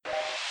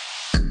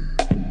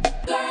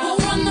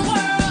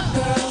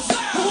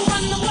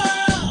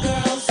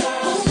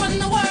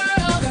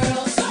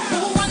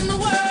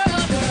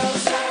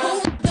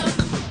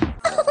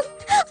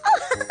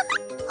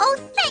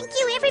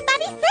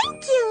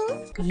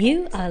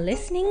You are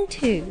listening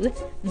to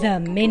The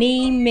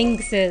Mini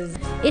Minxes.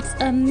 It's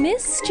a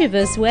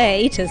mischievous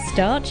way to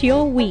start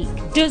your week.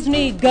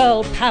 Disney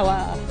Girl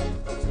Power!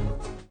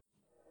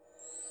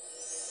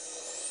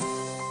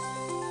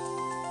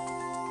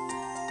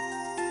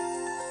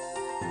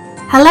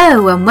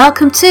 Hello and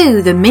welcome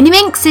to the Mini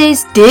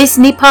Minxes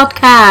Disney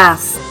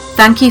Podcast.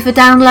 Thank you for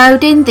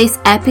downloading this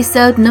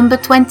episode number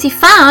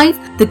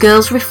 25, The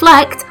Girls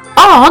Reflect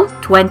on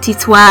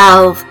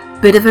 2012.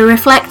 Bit of a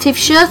reflective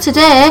show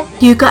today.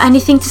 You got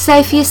anything to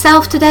say for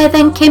yourself today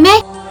then,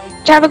 Kimmy?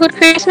 Did you have a good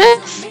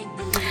Christmas?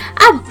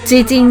 I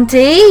did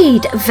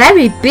indeed.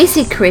 Very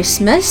busy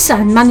Christmas.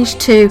 I managed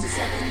to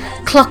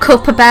clock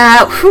up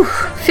about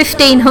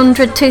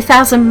 1,500,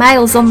 2,000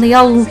 miles on the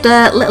old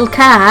little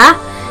car,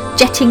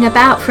 jetting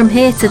about from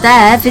here to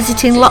there,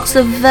 visiting lots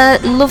of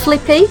lovely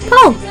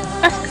people.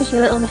 That's because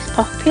you're a little Miss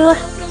Popular.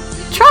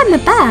 Try my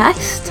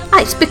best.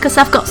 It's because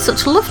I've got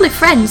such lovely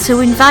friends who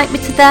invite me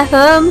to their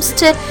homes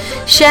to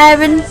share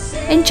and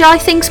enjoy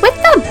things with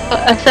them.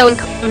 But are so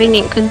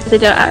inconvenient because they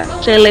don't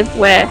actually live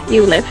where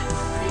you live.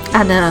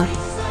 I know.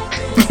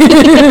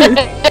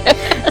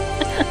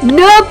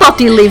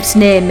 Nobody lives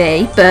near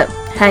me, but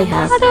hey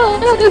ho. I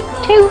don't do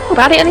too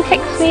bad. It only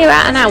takes me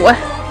about an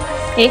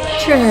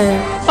hour-ish. True.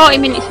 40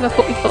 minutes if I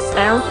put my foot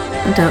down.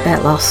 And don't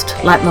get lost,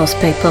 like most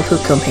people who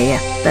come here.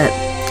 But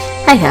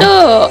hey ho.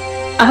 So,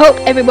 I hope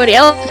everybody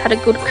else has had a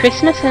good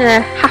Christmas and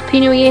a Happy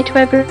New Year to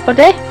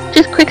everybody.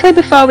 Just quickly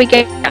before we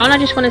get on, I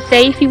just want to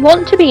say if you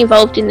want to be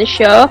involved in the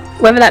show,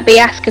 whether that be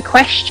ask a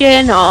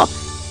question or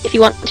if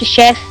you want to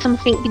share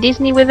something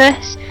Disney with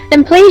us,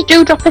 then please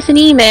do drop us an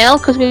email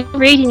because we're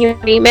reading your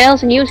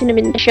emails and using them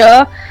in the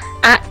show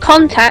at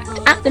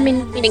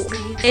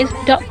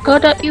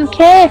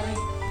contact@theminixes.co.uk.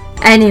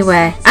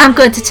 Anyway, I'm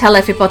going to tell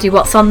everybody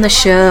what's on the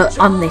show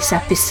on this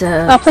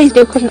episode. Oh, please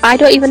do, because I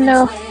don't even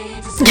know.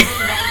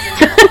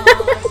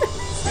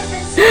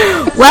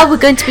 Well, we're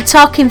going to be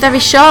talking very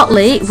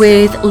shortly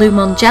with Lou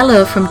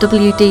Mongello from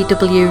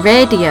WDW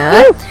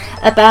Radio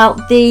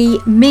about the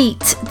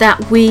meet that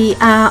we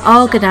are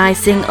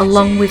organising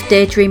along with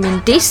Daydreaming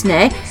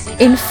Disney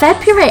in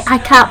February. I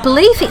can't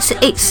believe it's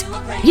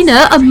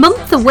a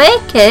month away,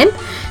 Kim.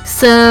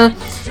 So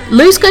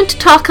Lou's going to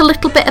talk a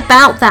little bit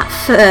about that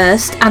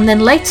first, and then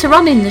later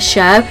on in the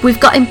show we've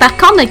got him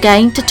back on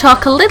again to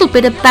talk a little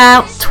bit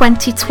about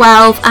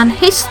 2012 and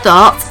his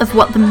thoughts of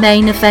what the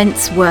main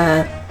events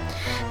were.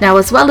 Now,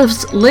 as well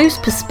as Lou's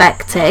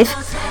perspective,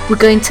 we're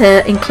going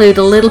to include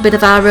a little bit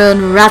of our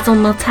own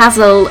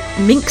razzle-tazzle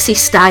Minxie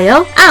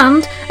style,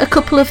 and a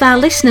couple of our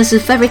listeners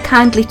have very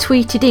kindly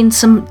tweeted in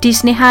some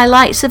Disney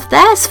highlights of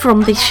theirs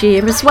from this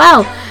year as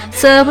well.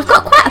 So we've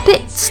got quite a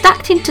bit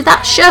stacked into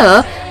that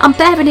show, and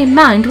bearing in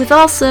mind we've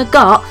also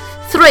got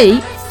 3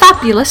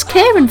 fabulous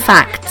Kieran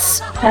facts.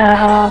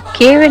 Oh,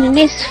 Kieran and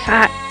his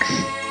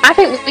facts. I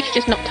think we should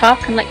just not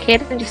talk and let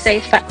Kieran just say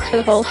his facts for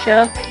the whole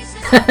show.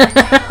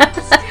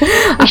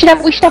 We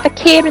should have a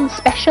Kieran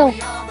special.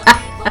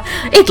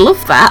 He'd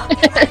love that.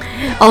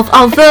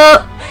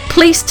 Although,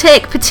 please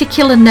take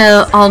particular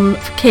note on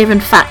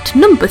Kieran fact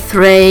number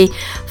 3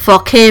 for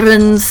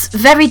Kieran's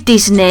very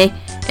Disney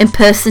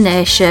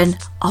impersonation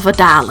of a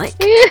Dalek.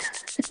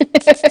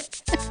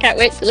 Can't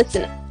wait to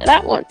listen to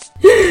that one.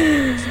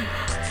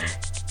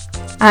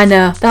 I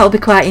know, that'll be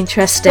quite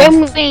interesting.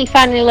 When we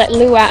finally let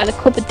Lou out of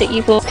the cupboard that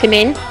you've locked him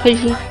in,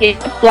 because you're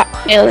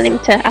blackmailing him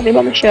to have him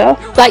on the show,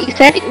 like you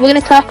said, we're going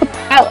to talk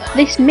about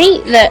this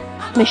meet that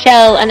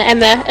Michelle and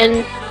Emma,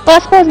 and well, I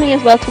suppose me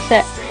as well to a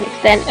certain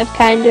extent, have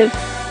kind of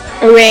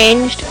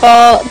arranged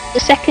for the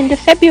 2nd of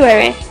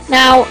February.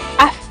 Now,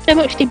 after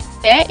much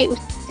debate, it was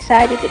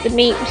decided that the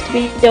meet was to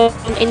be done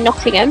in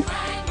Nottingham.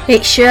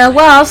 It sure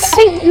was. I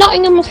think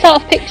Nottingham was sort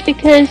of picked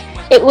because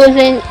it was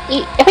I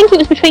think it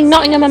was between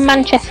Nottingham and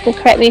Manchester,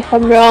 correct me if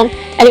I'm wrong,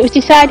 and it was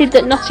decided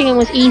that Nottingham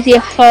was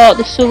easier for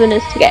the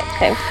Southerners to get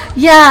to.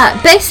 Yeah,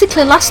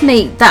 basically last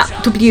meet that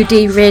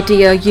WD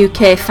Radio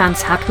UK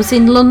fans had was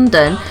in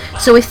London,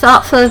 so we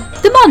thought for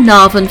the more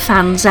northern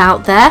fans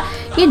out there,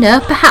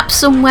 perhaps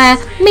somewhere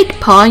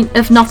midpoint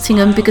of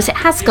Nottingham, because it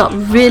has got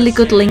really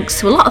good links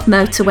to a lot of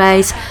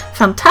motorways,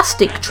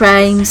 fantastic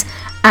trains,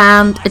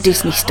 and a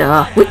Disney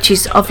store, which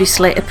is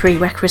obviously a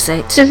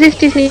prerequisite. Does this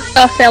Disney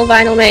store sell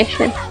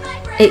Vinylmation?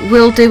 It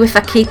will do if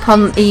I keep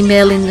on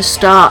emailing the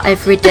store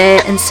every day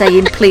and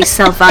saying please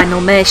sell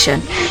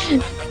Vinylmation.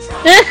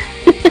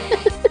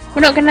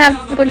 We're not going to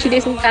have a bunch of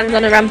Disney fans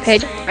on a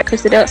rampage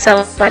because they don't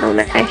sell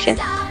Vinylmation.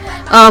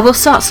 Oh, we'll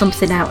sort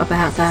something out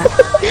about that.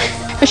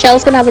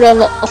 Michelle's going to have her own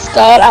little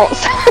store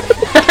outside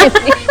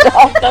Disney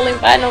store selling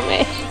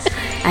Vinylmation.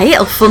 Hey,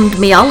 it'll fund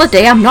me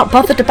holiday. I'm not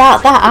bothered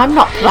about that. I'm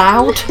not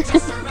proud.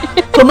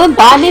 Come and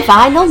buy me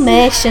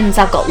Vinylmations.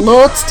 I've got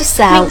loads to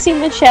sell. Minxie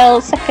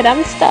Michelle's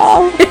second-hand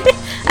store.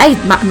 Hey,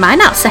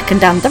 mine aren't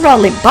second-hand. They're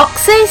all in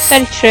boxes.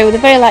 Very true. They're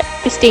very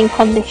pristine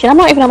condition. I'm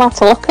not even allowed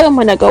to look at them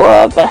when I go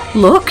over.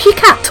 Look, you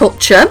can't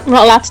touch them. I'm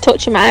not allowed to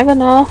touch them either,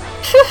 no.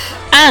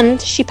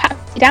 And she pat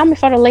me down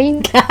before I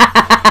leave.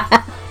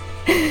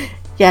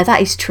 Yeah,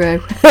 that is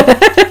true.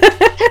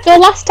 So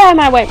last time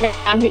I went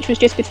round, which was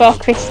just before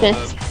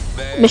Christmas,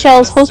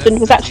 Michelle's husband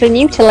was actually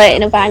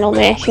mutilating a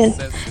Vinylmation.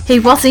 He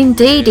was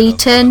indeed. He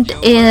turned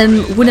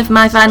one of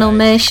my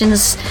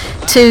Vinylmations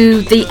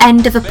to the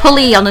end of a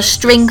pulley on a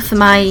string for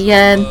my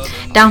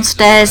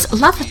downstairs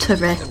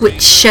lavatory,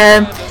 which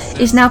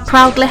is now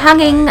proudly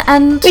hanging.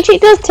 And which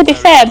it does, to be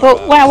fair,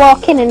 but when I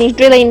walk in and he's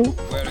drilling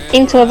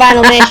into a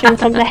Vinylmation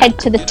from the head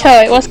to the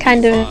toe, it was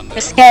kind of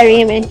a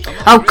scary image.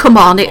 Oh, come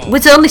on, it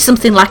was only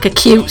something like a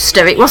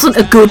cutester, it wasn't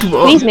a good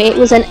one. Excuse me, it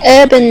was an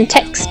Urban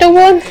Texter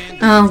one.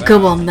 Oh,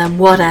 go on then,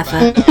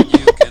 whatever.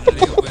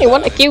 It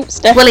wasn't a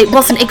cutester. Well, it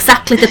wasn't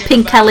exactly the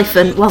pink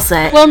elephant, was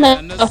it? Well, no,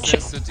 true.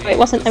 It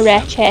wasn't a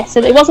rare chase, so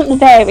it wasn't the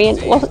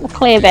variant, it wasn't the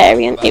clear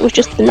variant, it was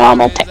just the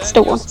normal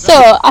Texter one.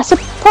 So, I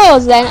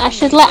suppose then I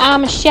should let our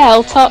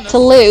Michelle talk to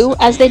Lou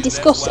as they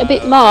discuss a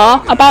bit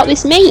more about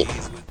this meat.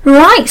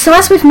 Right, so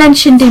as we've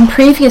mentioned in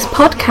previous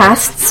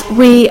podcasts,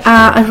 we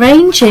are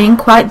arranging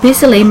quite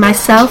busily,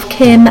 myself,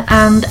 Kim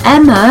and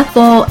Emma,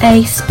 for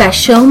a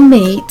special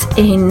meet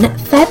in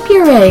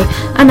February.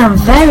 And I'm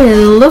very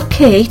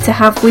lucky to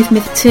have with me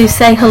to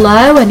say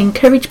hello and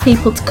encourage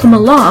people to come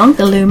along,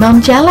 the Lou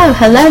Mongello.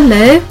 Hello,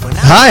 Lou.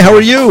 Hi, how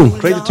are you?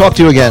 Great to talk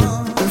to you again.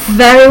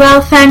 Very well,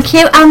 thank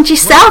you. And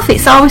yourself,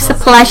 it's always a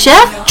pleasure.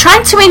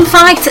 Trying to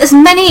invite as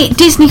many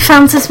Disney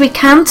fans as we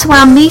can to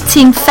our meet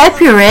in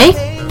February.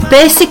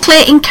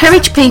 Basically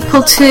encourage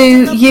people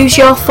to use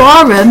your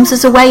forums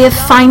as a way of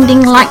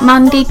finding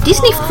like-minded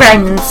Disney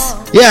friends.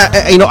 Yeah,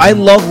 I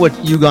love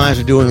what you guys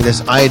are doing,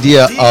 this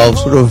idea of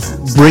sort of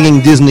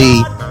bringing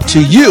Disney to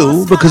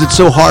you, because it's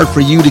so hard for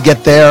you to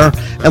get there.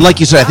 And like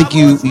you said, I think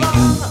you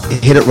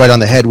hit it right on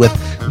the head with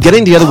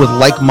getting together with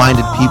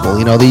like-minded people.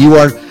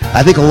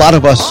 I think a lot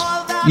of us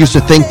used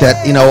to think that,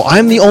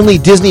 I'm the only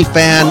Disney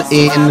fan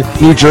in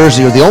New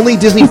Jersey or the only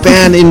Disney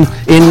fan in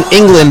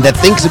England that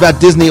thinks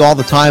about Disney all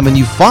the time, and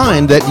you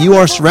find that you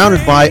are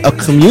surrounded by a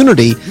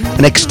community,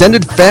 an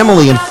extended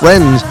family and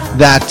friends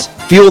that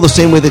feel the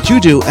same way that you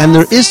do, and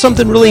there is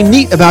something really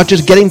neat about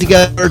just getting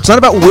together. It's not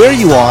about where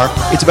you are,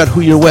 it's about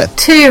who you're with.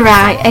 Too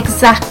right,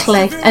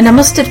 exactly. And I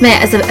must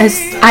admit, as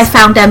I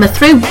found Emma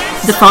through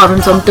the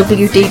forums on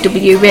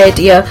WDW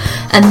Radio,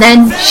 and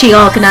then she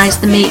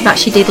organised the meet that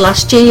she did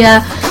last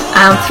year,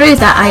 and through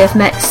that I have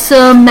met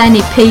so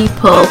many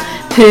people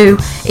who,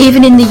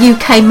 even in the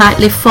UK, might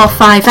live 4 or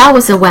 5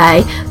 hours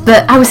away,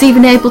 but I was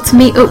even able to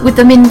meet up with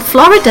them in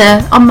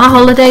Florida on my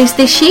holidays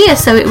this year,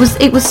 so it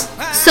was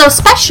so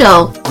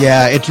special.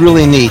 Yeah, it's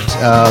really neat,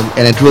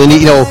 and it's really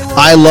neat.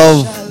 I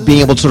love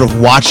being able to sort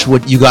of watch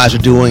what you guys are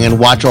doing and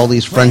watch all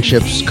these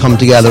friendships come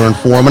together and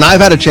form. And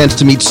I've had a chance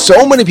to meet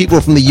so many people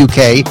from the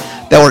UK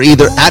that were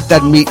either at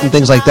that meet and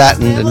things like that,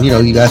 and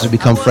you guys have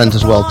become friends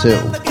as well too.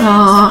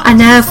 Oh, I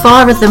know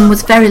 4 of them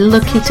was very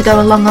lucky to go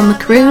along on the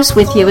cruise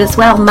with you as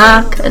well.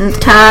 Mark and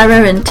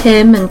Tara and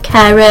Tim and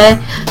Kerry.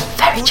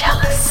 Very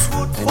jealous.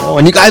 Oh,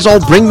 and you guys all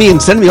bring me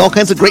and send me all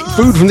kinds of great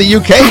food from the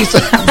UK. So.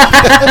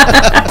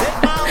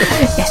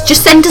 Yes,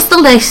 just send us the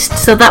list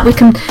so that we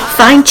can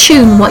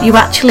fine-tune what you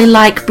actually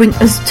like bring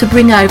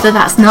over.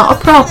 That's not a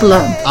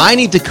problem. I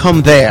need to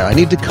come there.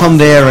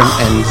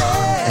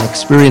 and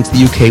experience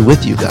the UK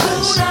with you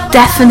guys.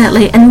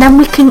 Definitely, and then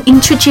we can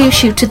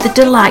introduce you to the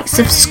delights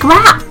of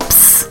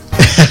scraps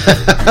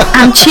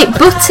and chip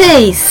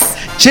butties.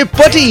 Chip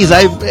butties!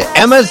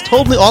 Emma's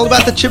told me all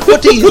about the chip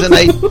butties, and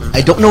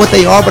I don't know what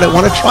they are, but I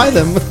want to try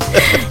them.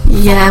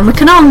 Yeah, and we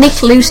can all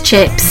nick loose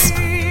chips.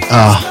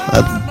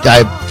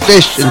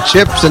 Fish and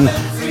chips, and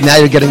now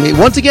you're getting me.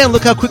 Once again,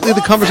 look how quickly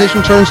the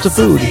conversation turns to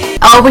food.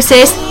 Always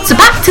is. So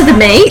back to the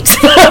meat.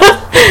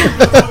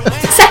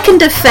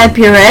 2nd of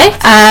February,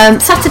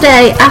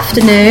 Saturday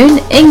afternoon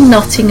in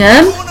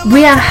Nottingham.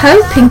 We are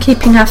hoping,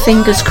 keeping our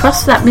fingers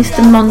crossed, that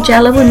Mr.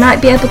 Mongello, we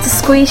might be able to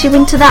squeeze you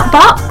into that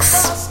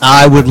box.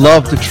 I would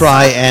love to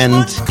try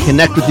and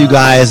connect with you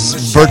guys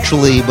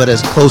virtually, but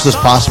as close as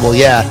possible.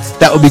 Yeah,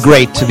 that would be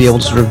great to be able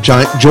to sort of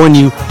join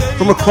you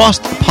from across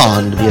the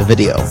pond via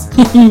video.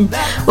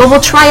 Well,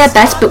 we'll try our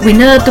best, but we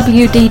know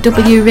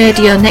WDW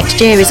Radio next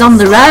year is on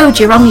the road.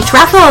 You're on your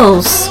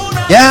travels.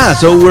 Yeah,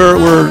 so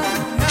we're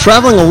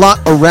traveling a lot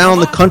around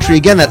the country.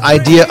 Again, that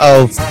idea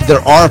of there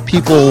are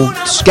people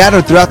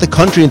scattered throughout the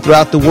country and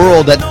throughout the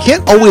world that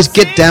can't always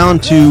get down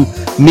to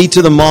meets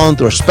of the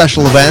month or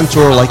special events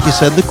or, like you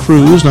said, the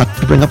cruise, not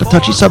to bring up a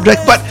touchy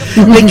subject, but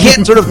they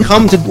can't sort of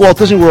come to Walt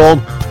Disney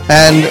World.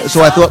 And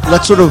so I thought,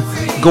 let's sort of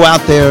go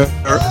out there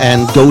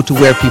and go to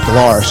where people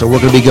are. So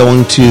we're going to be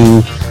going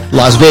to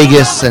Las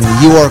Vegas and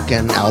New York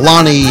and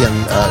Aulani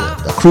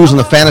and a cruise on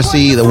the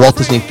Fantasy, the Walt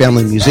Disney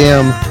Family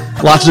Museum,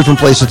 lots of different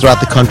places throughout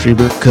the country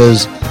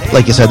because,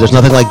 like you said, there's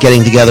nothing like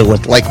getting together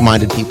with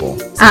like-minded people.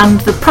 And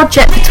the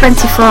project for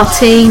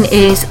 2014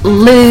 is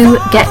Lou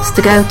Gets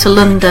to Go to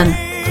London.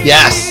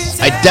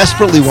 Yes, I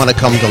desperately want to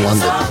come to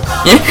London.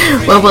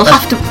 Well, we'll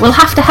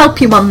have to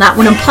help you on that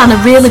one and plan a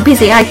really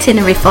busy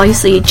itinerary for you,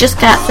 so you just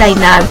can't say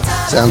no.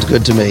 Sounds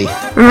good to me.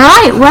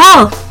 Right,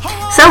 well,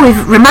 So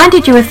we've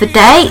reminded you of the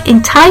day,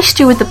 enticed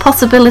you with the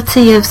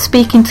possibility of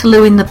speaking to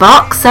Lou in the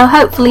box, so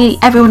hopefully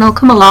everyone will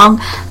come along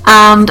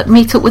and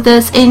meet up with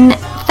us in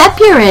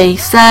February.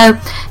 So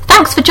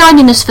thanks for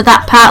joining us for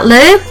that part,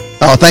 Lou.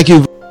 Oh, thank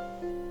you.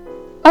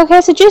 Okay,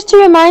 so just to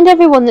remind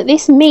everyone that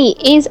this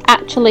meet is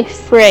actually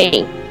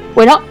free.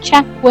 We're not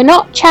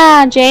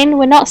charging,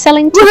 we're not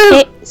selling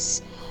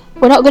tickets,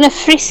 we're not going to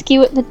frisk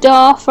you at the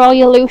door for all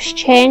your loose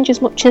change,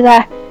 as much as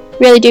I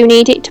really do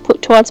need it to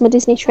put towards my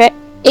Disney trip.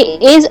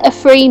 It is a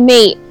free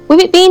meet. With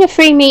it being a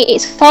free meet,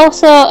 it's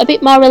also a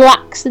bit more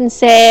relaxed than,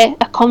 say,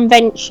 a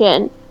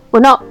convention. We're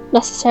not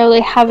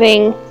necessarily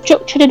having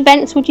structured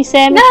events, would you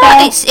say, Michelle?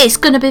 No, it's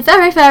going to be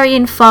very, very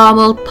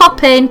informal.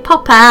 Pop in,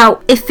 pop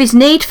out. If there's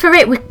need for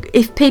it,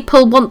 if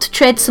people want to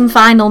trade some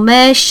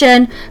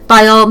Vinylmation,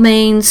 by all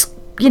means,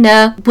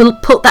 we'll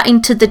put that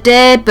into the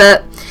day,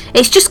 but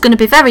it's just going to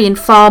be very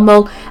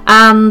informal,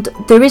 and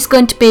there is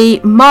going to be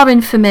more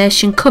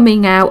information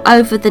coming out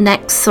over the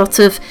next sort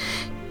of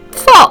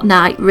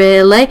fortnight,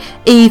 really,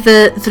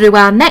 either through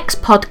our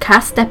next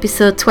podcast,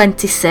 episode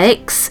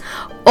 26,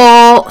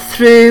 or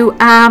through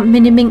our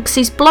Mini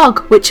Minx's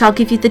blog, which I'll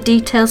give you the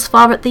details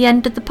for at the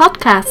end of the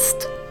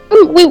podcast.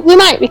 We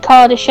might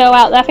record a show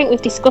out there. I think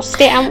we've discussed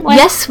it, haven't we?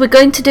 Yes, we're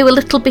going to do a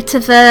little bit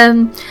of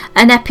an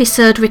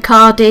episode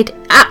recorded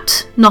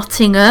at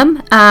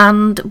Nottingham,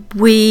 and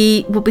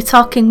we will be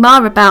talking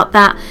more about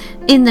that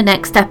in the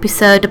next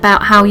episode,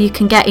 about how you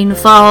can get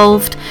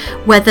involved,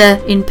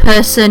 whether in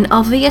person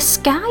or via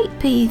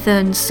Skype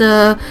even.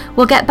 So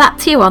we'll get back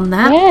to you on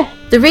that. Yeah.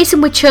 The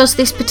reason we chose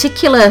this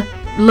particular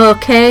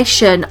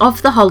location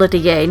of the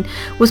Holiday Inn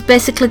was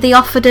basically they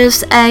offered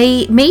us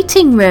a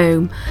meeting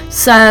room,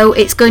 so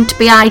it's going to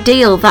be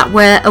ideal that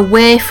we're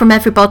away from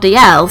everybody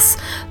else,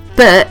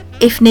 but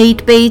if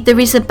need be, there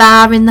is a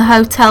bar in the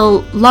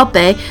hotel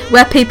lobby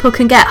where people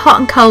can get hot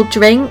and cold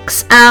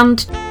drinks,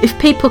 and if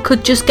people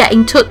could just get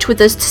in touch with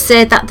us to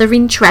say that they're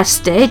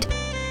interested,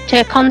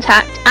 to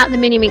contact at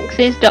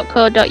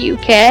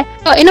theminiminxes.co.uk.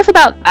 But enough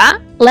about that,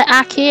 let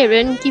our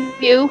Kieran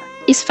give you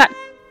his fact.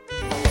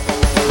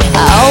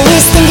 I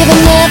always think if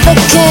it never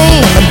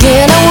came,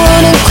 again I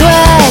wouldn't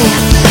cry.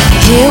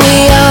 Here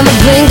we are on the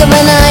brink of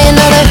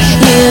another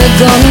year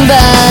gone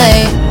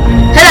by.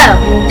 Hello,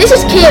 this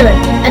is Kieran,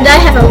 and I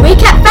have a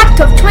recap fact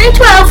of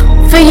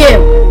 2012 for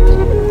you.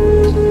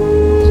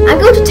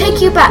 I'm going to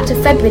take you back to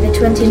February the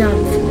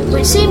 29th,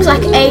 which seems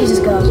like ages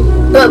ago.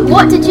 But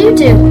what did you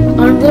do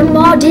on One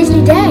More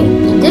Disney Day?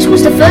 This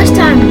was the first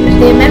time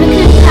the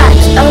American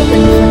parks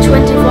opened for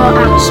 24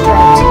 hours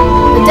straight.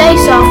 The day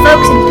saw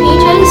folks in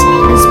PJs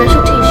and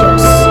special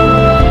t-shirts.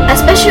 A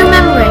special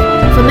memory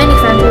for many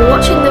fans were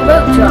watching the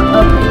rope drop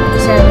opening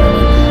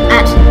ceremony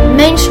at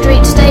Main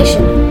Street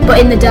Station, but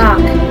in the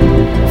dark.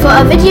 For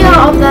a video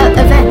of the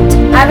event,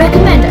 I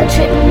recommend a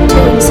trip to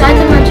Inside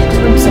the Magic's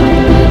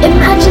website.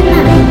 Imagine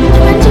that,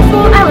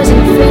 24 hours in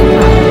a free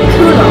park.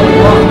 Cool or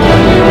what?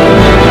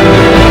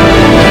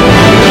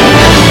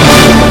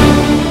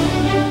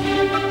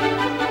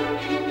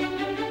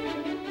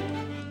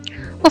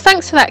 Well,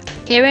 thanks for that,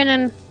 Kieran,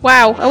 and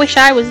wow, I wish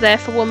I was there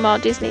for One More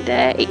Disney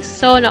Day. It's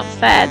so not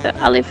fair that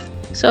I live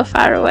so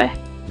far away.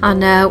 I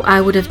know,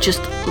 I would have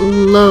just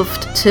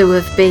loved to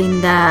have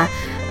been there.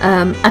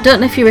 I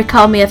don't know if you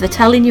recall me ever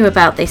telling you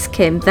about this,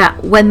 Kim,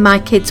 that when my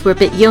kids were a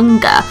bit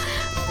younger,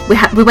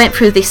 we went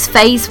through this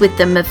phase with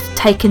them of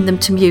taking them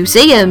to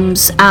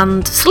museums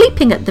and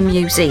sleeping at the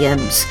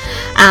museums.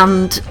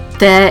 And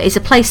there is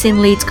a place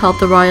in Leeds called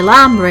the Royal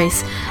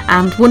Armouries,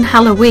 and one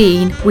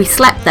Halloween we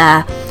slept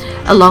there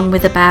along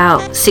with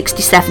about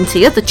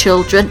 60-70 other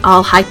children,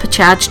 all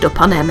hypercharged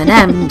up on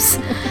M&Ms.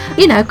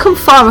 Come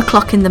 4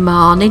 o'clock in the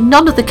morning,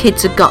 none of the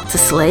kids had got to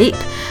sleep,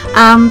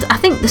 and I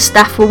think the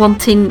staff were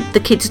wanting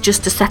the kids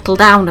just to settle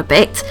down a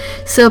bit.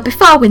 So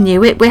before we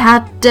knew it, we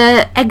had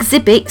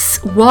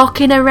exhibits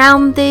walking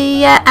around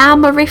the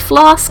armoury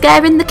floor,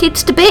 scaring the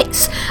kids to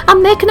bits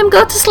and making them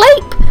go to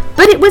sleep.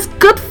 But it was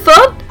good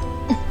fun.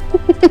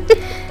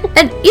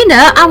 And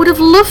I would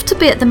have loved to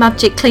be at the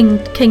Magic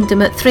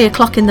Kingdom at 3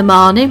 o'clock in the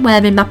morning,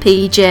 wearing my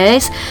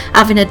PJs,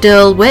 having a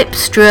Dole Whip,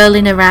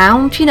 strolling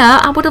around.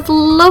 I would have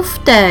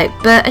loved it.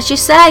 But as you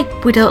say,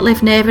 we don't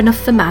live near enough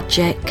for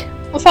magic.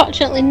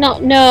 Unfortunately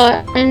not,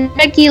 no. And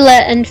regular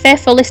and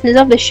faithful listeners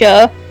of the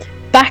show,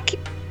 back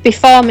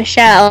before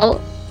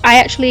Michelle, I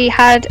actually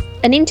had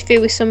an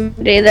interview with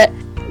somebody that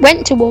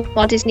went to One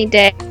More Disney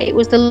Day. It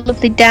was the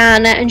lovely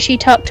Dana, and she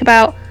talked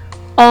about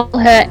all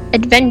her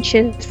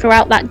adventures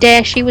throughout that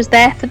day. She was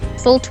there for the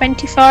full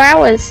 24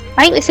 hours.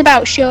 I think it's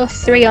about show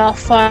 3 or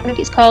 4. I think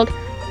it's called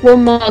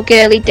One More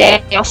Girly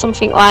Day or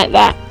something like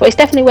that. But it's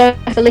definitely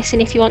worth a listen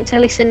if you want to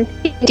listen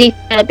in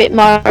detail a bit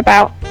more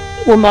about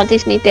One More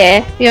Disney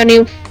Day. The only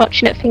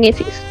unfortunate thing is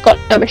it's got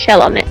no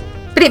Michelle on it.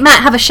 But it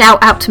might have a shout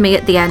out to me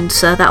at the end,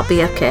 so that'll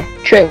be okay.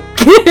 True.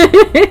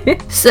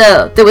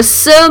 So, there were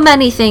so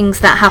many things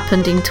that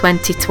happened in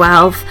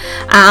 2012,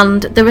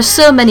 and there are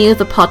so many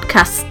other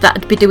podcasts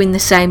that'd be doing the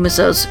same as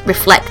us,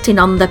 reflecting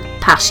on the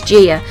past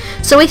year.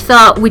 So we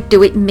thought we'd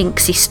do it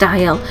Minxie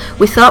style.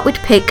 We thought we'd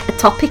pick a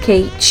topic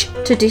each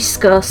to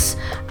discuss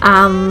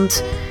and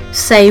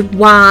say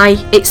why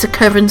its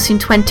occurrence in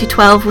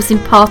 2012 was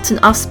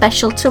important or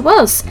special to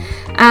us.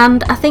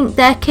 And I think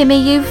there,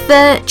 Kimmy, you've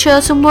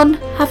chosen one,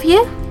 have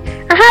you?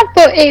 I have,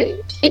 but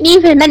it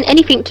neither meant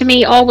anything to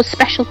me or was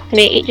special to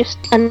me. It just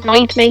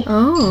annoyed me.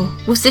 Oh,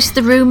 was this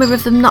the rumour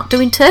of them not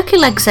doing turkey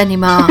legs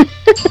anymore?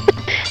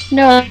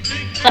 No,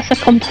 that's a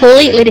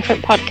completely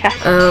different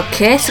podcast.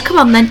 Okay, so come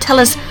on then, tell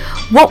us,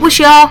 what was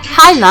your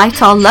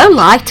highlight or low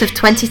light of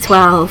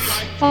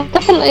 2012? Well,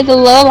 definitely the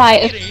low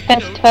light of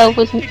 2012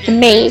 was, for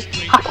me,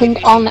 happened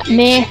on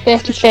May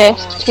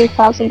 31st,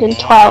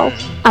 2012.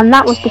 And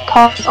that was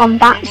because on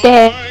that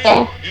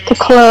day, to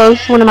close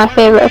one of my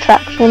favourite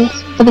attractions,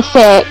 for the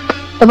sake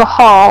of a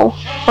hall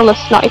full of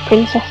snotty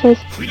princesses.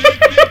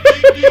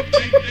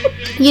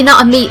 You're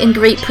not a meet and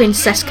greet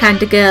princess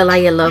kind of girl, are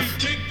you, love?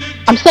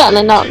 I'm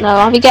certainly not, no,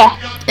 have you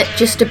guessed?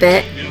 Just a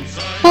bit.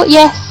 But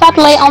yes,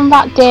 sadly on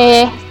that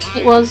day,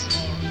 it was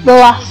the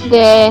last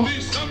day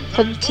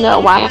for the Snow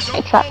White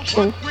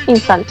attraction in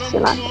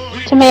Fantasyland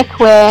to make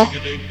way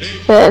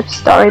for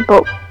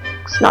Storybook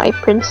Snotty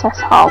Princess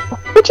Hall.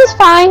 Which is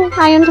fine,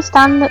 I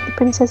understand that the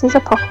princesses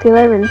are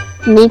popular and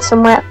need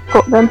somewhere to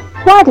put them.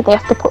 Why did they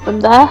have to put them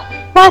there?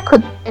 Why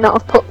could they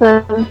not have put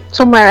them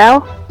somewhere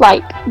else,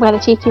 like where the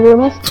Tiki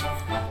Room is?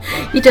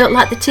 You don't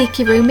like the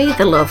Tiki Room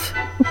either, love?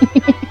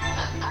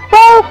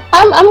 Well,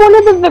 I'm one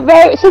of the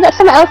rare... See, that's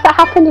something else that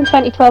happened in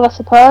 2012, I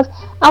suppose.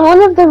 I'm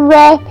one of the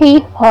rare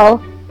people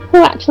who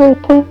actually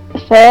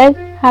preferred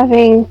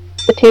having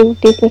the two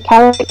Disney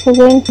characters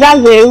in,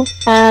 Zazu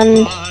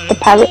and the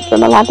parrot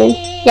from Aladdin,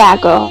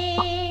 Iago.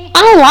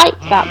 I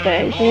liked that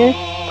version.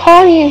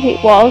 Corny as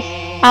it was,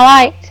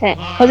 I liked it,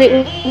 because it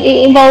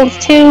involves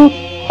two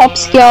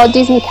obscure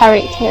Disney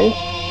characters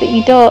that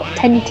you don't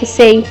tend to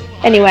see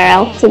anywhere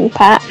else in the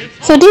park.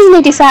 So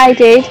Disney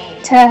decided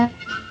to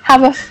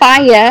have a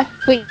fire,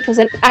 which was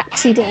an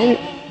accident,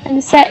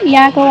 and set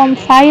Iago on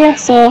fire,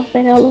 so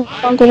they no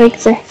longer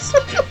exist.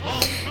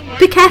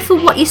 Be careful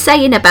what you're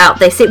saying about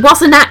this. It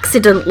was an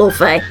accident,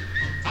 lovey.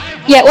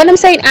 Yeah, when I'm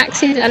saying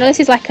accident, I know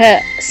this is like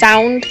a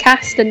sound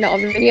cast and not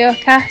a video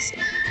cast.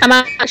 I'm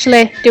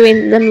actually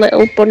doing them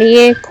little bunny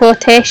ear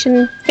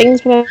quotation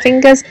things with my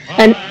fingers.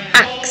 An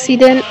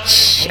accident.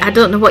 Shh, I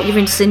don't know what you're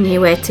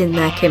insinuating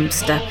there,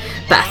 Kimster,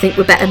 but I think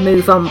we better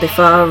move on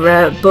before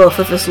both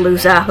of us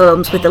lose our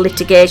homes with the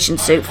litigation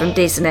suit from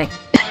Disney.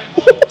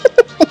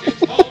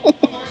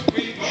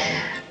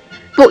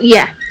 But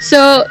yeah,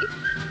 so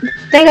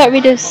they got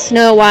rid of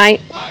Snow White.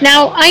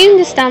 Now, I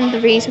understand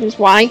the reasons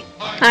why.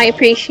 I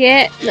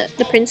appreciate that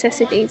the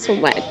princesses need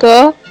somewhere to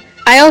go.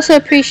 I also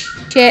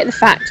appreciate the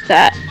fact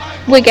that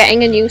we're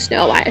getting a new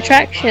Snow White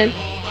attraction.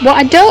 What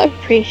I don't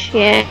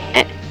appreciate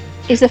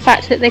is the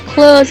fact that they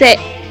close it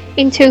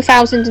in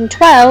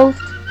 2012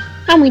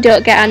 and we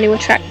don't get our new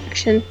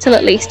attraction till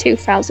at least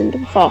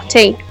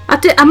 2014.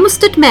 I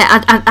must admit,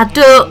 I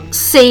don't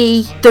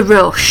see the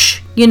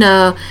rush. You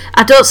know,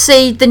 I don't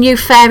see the new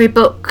fairy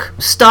book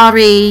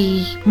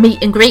story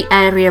meet and greet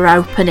area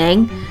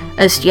opening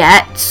as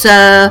yet,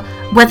 so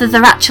whether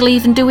they're actually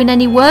even doing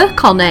any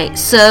work on it.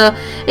 So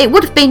it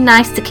would have been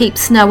nice to keep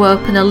Snow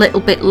open a little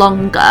bit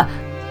longer.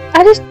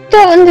 I just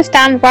don't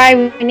understand why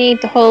we need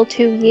the whole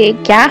 2-year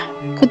gap.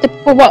 Could the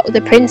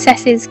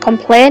princesses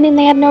complaining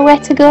they had nowhere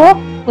to go?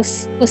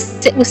 Was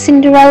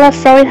Cinderella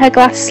throwing her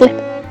glass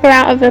slipper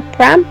out of her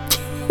pram?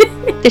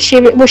 Was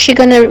she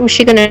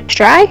gonna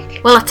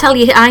strike? Well, I tell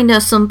you, I know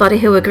somebody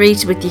who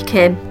agrees with you,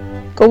 Kim.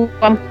 Go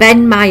on.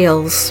 Ben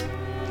Miles.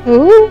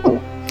 Ooh.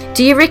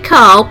 Do you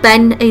recall?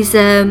 Ben is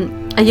a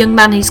young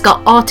man who's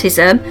got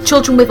autism.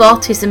 Children with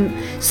autism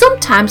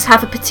sometimes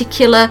have a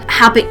particular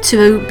habit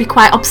to be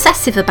quite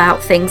obsessive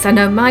about things. I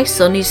know my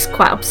son is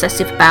quite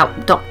obsessive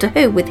about Doctor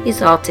Who with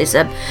his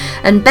autism,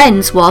 and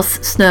Ben's was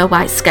Snow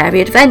White's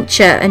Scary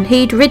Adventure, and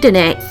he'd ridden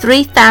it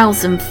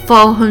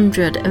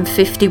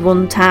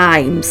 3,451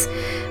 times,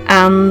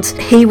 and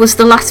he was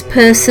the last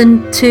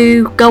person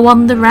to go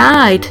on the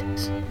ride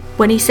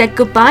when he said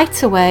goodbye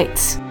to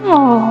it.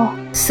 Oh.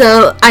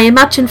 So I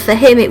imagine for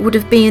him it would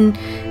have been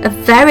a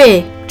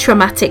very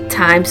traumatic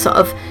time, sort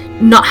of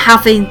not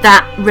having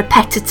that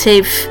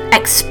repetitive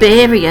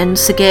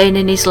experience again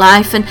in his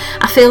life. And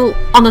I feel,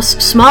 on a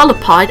smaller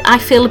point, I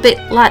feel a bit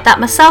like that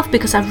myself,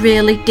 because I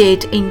really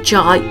did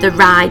enjoy the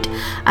ride.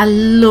 I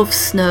love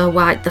Snow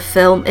White, the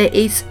film. It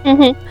is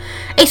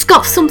It's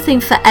got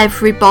something for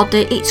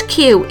everybody. It's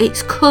cute,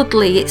 it's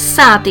cuddly, it's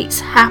sad,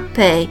 it's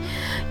happy.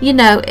 You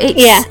know,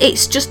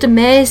 it's just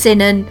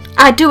amazing, and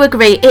I do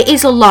agree it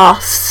is a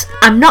loss.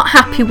 I'm not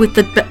happy with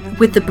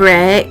the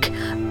break,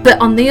 but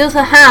on the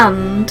other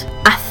hand,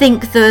 I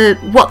think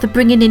what they're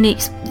bringing in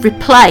its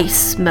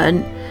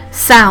replacement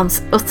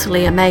sounds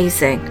utterly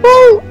amazing.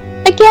 Well,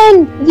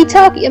 again, you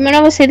talk. I mean,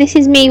 obviously, this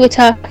is me. We're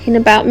talking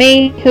about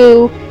me,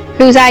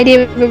 whose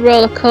idea of a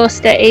roller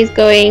coaster is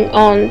going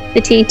on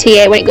the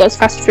TTA when it goes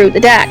fast through the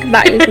dark.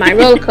 That is my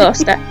roller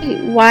coaster.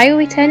 Why are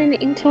we turning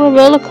it into a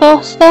roller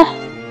coaster?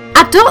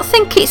 I don't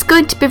think it's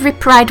going to be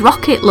Rip Ride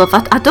Rocket, love.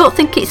 I don't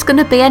think it's going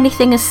to be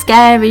anything as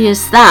scary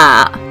as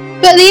that.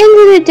 But at the end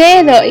of the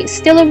day, though, it's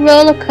still a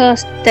roller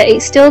coaster.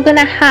 It's still going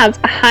to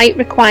have a height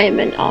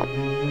requirement on.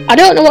 I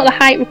don't know what the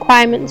height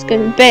requirement's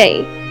going to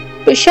be,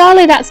 but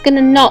surely that's going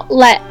to not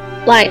let,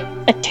 like,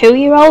 a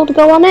 2-year-old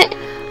go on it.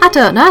 I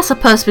don't know, I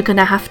suppose we're going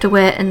to have to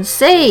wait and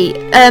see.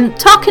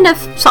 Talking of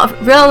sort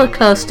of roller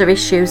coaster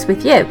issues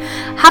with you,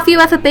 have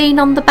you ever been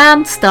on the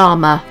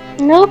Barnstormer?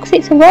 No, because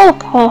it's a roller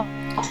coaster.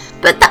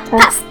 But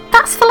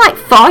that's for like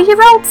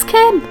 4-year-olds,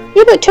 Kim.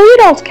 Yeah, but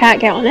 2-year-olds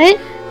can't get on it.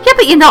 Yeah,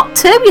 but you're not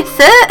 2, you're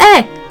 30.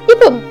 Yeah,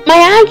 but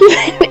my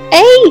argument...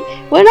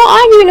 Hey, we're not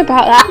arguing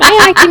about that. My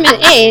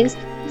argument is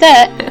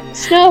that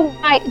Snow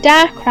White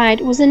Dark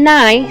Ride was a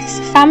nice,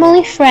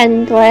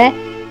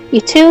 family-friendly...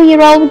 Your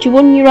 2-year-old, your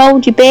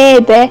 1-year-old, your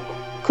baby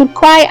could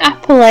quite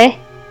happily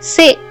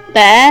sit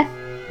there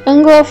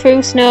and go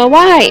through Snow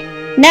White.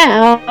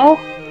 Now,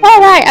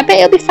 alright, I bet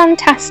it'll be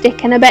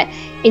fantastic, and I bet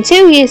in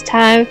 2 years'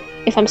 time,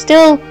 if I'm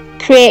still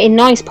creating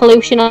noise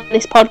pollution on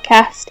this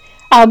podcast,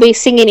 I'll be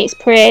singing its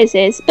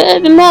praises. But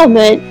at the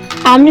moment,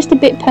 I'm just a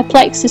bit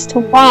perplexed as to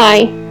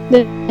why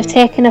they've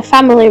taken a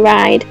family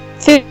ride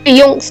through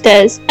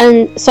youngsters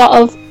and sort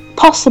of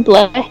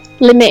possibly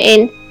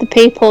limiting the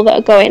people that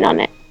are going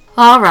on it.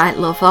 Alright,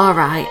 love,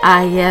 alright.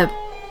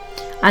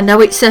 I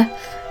know it's a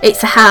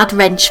hard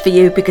wrench for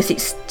you because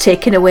it's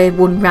taken away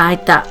one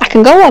ride that I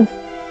can go on.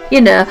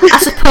 You know, I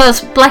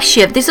suppose, bless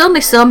you, there's only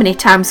so many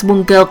times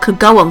one girl could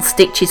go on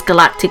Stitch's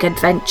Galactic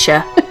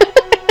Adventure.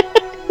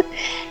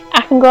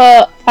 I can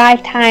go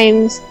 5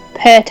 times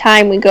per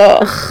time we go.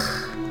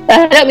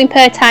 I don't mean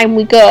per time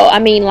we go, I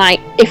mean like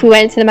if we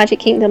went to the Magic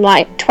Kingdom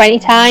like 20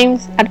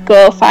 times, I'd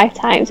go 5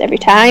 times every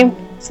time.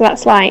 So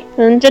that's like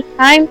 100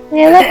 times,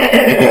 really.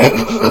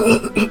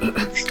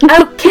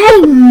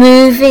 Okay,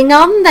 moving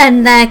on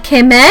then there,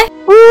 Kimmy.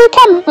 We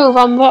can move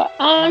on, but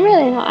I'm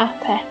really not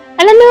happy.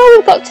 And I know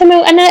we've got to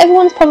move, and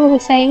everyone's probably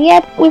saying, yeah,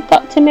 but we've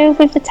got to move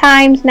with the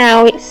times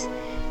now. It's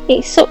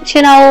such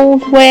an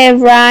old way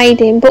of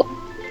riding, but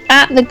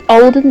aren't the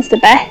old ones the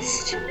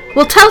best?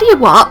 Well, tell you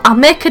what, I'll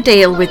make a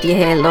deal with you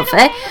here,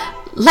 lovey.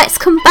 Let's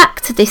come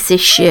back to this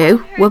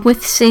issue when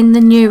we've seen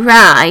the new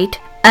ride,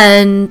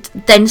 and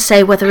then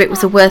say whether it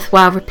was a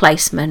worthwhile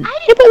replacement.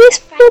 Yeah, but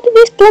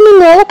this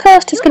blooming roller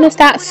coaster's going to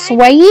start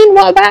swaying.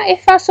 What about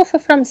if I suffer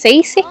from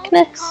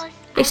seasickness?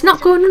 It's not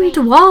going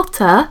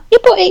underwater. Yeah,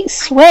 but it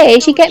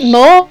sways. You get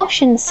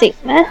motion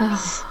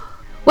sickness.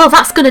 Well,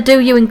 that's going to do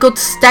you in good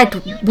stead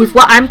with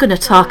what I'm going to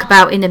talk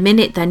about in a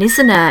minute then,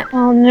 isn't it?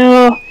 Oh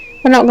no,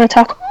 we're not going to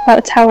talk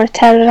about the Tower of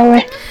Terror, are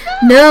we?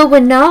 No,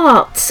 we're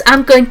not.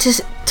 I'm going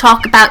to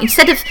talk about,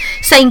 instead of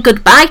saying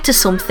goodbye to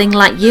something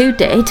like you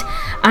did,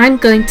 I'm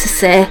going to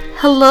say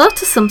hello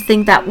to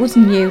something that was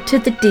new to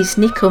the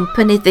Disney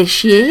company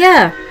this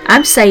year.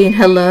 I'm saying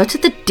hello to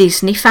the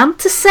Disney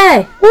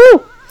Fantasy.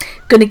 Woo!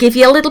 Going to give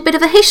you a little bit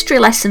of a history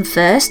lesson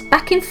first.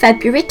 Back in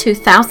February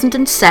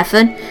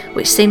 2007,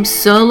 which seems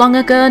so long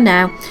ago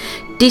now,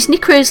 Disney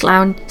Cruise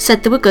Line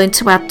said they were going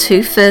to add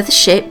 2 further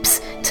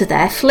ships to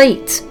their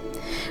fleet,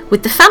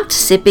 with the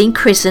Fantasy being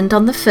christened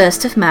on the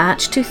 1st of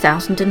March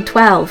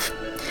 2012.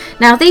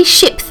 Now, these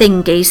ship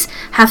thingies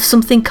have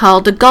something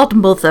called a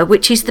godmother,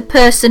 which is the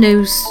person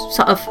who's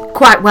sort of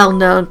quite well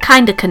known,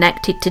 kind of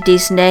connected to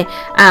Disney,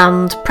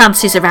 and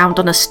prances around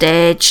on a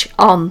stage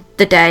on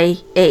the day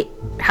it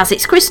has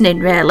its christening,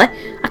 really.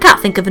 I can't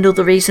think of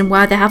another reason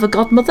why they have a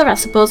godmother. I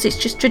suppose it's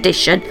just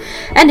tradition.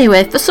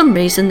 Anyway, for some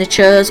reason they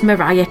chose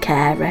Mariah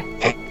Carey.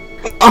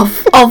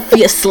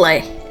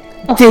 Obviously,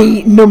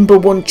 the number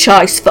one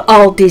choice for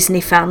all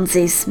Disney fans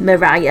is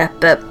Mariah,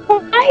 but...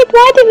 Why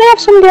didn't they have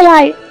somebody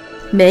like...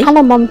 Me?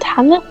 Hannah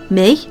Montana?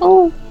 Me?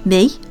 Oh.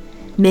 Me?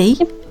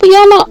 Yeah, but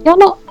you're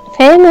not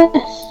famous.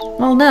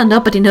 Well, no,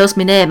 nobody knows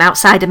my name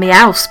outside of my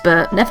house,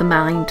 but never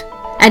mind.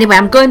 Anyway,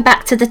 I'm going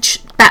back to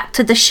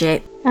the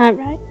ship.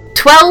 Alright.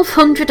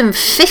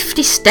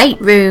 1,250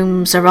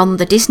 staterooms are on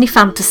the Disney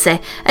Fantasy,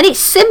 and it's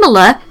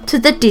similar to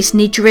the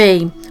Disney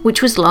Dream,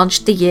 which was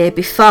launched the year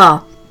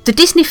before. The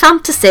Disney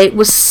Fantasy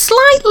was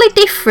slightly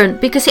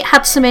different because it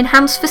had some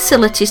enhanced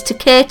facilities to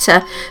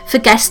cater for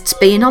guests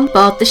being on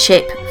board the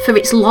ship for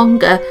its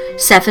longer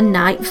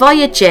 7-night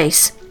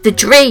voyages. The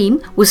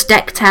Dream was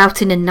decked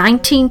out in a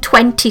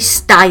 1920s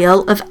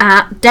style of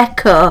Art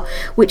Deco,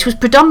 which was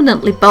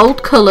predominantly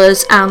bold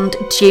colours and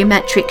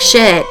geometric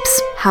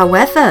shapes.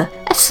 However,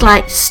 a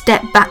slight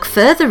step back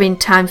further in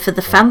time for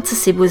the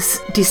Fantasy was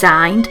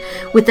designed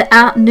with the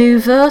Art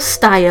Nouveau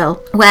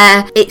style,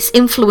 where its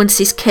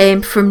influences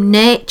came from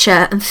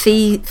nature and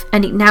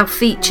it now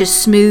features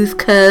smooth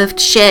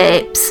curved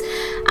shapes,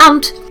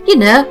 and, you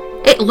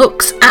know, it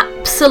looks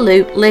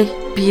absolutely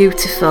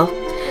beautiful.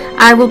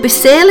 I will be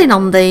sailing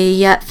on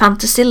the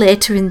Fantasy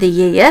later in the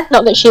year.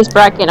 Not that she's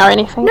bragging or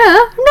anything.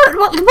 No,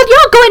 Well,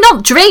 you're going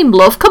on Dream,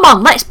 love. Come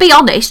on, let's be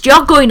honest.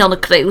 You're going on a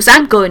cruise.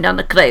 I'm going on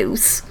a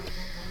cruise.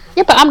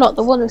 Yeah, but I'm not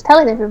the one who's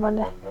telling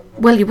everybody.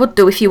 Well, you would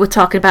do if you were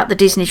talking about the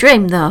Disney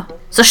Dream, though.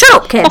 So shut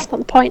up, Kim. That's not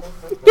the point.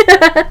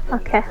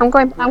 Okay, I'm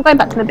going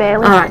back to my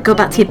Baileys. Alright, go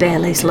back to your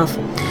Baileys, love.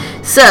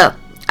 So,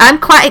 I'm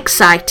quite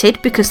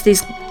excited because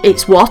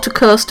it's water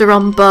coaster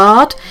on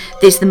board.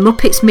 There's the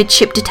Muppets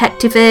Midship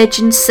Detective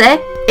Agency.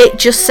 It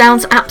just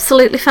sounds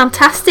absolutely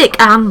fantastic,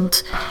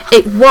 and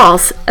it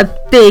was a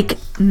big,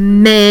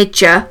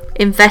 major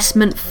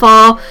investment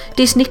for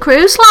Disney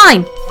Cruise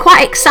Line.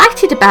 Quite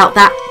excited about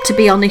that, to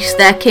be honest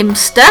there,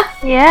 Kimster.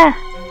 Yeah.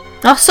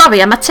 Oh, sorry,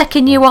 am I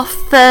taking you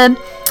off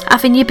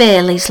having your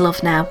Baileys,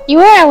 love, now? You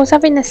were, I was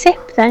having a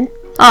sip then.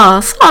 Oh,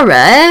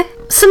 sorry.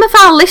 Some of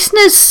our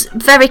listeners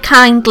very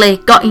kindly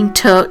got in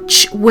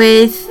touch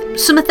with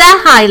some of their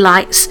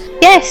highlights.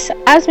 Yes,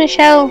 as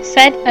Michelle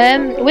said,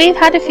 we've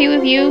had a few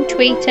of you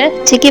tweet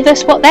us to give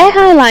us what their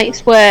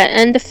highlights were,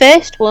 and the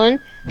first one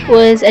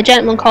was a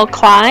gentleman called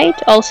Clyde,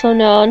 also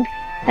known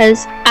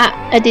as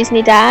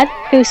 @ADisneyDad,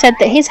 who said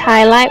that his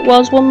highlight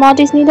was One More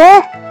Disney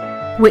Day.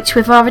 Which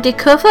we've already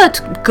covered.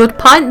 Good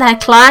point there,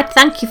 Clyde.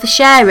 Thank you for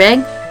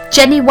sharing.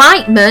 Jenny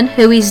Whiteman,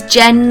 who is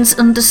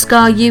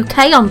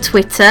Jens_UK on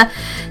Twitter,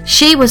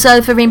 she was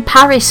over in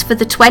Paris for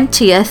the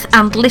 20th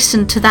and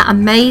listened to that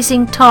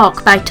amazing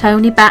talk by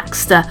Tony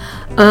Baxter.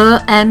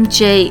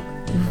 OMG.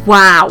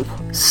 Wow.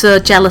 So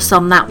jealous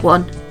on that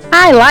one.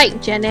 I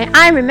like Jenny.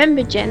 I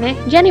remember Jenny.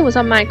 Jenny was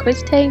on my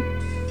quiz team.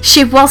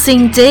 She was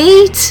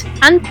indeed.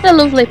 And the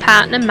lovely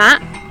partner,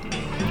 Matt.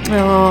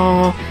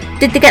 Oh,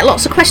 did they get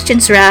lots of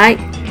questions right?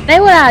 They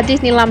were our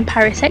Disneyland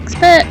Paris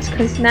experts,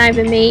 because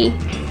neither me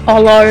or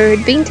Laura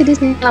had been to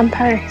Disneyland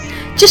Paris.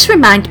 Just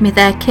remind me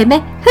there,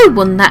 Kimmy, who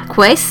won that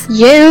quiz?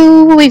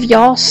 You with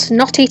your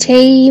snotty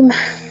team.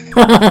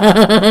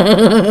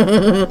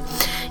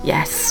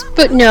 Yes.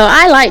 But no,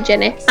 I like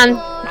Jenny, and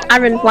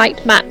Aaron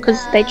liked Matt because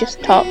they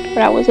just talked for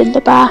hours in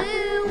the bar.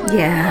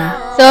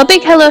 Yeah. So a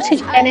big hello to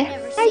Jenny.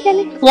 Hi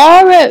Jenny.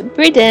 Laura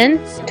Bridden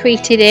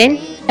tweeted in,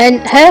 and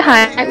her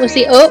highlight was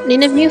the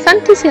opening of New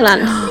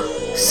Fantasyland.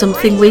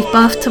 Something we've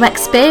both to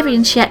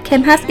experience yet,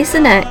 Kim, has,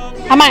 isn't it?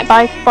 I might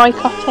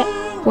boycott it.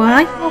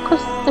 Why? Oh,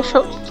 because they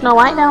shut Snow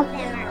White down.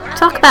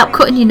 Talk about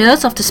cutting your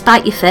nose off to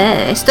spite your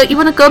face. Don't you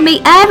want to go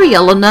meet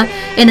Ariel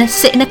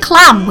sit in a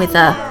clam with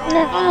her?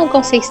 No, I'll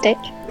go see Stitch.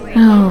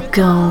 Oh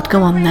God,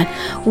 go on then.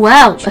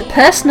 Well, a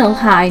personal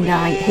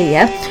highlight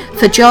here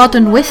for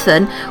Jordan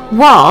Whiffen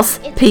was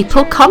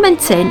people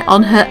commenting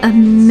on her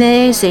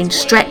amazing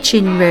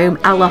stretching room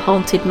a la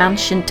Haunted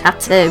Mansion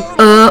tattoo.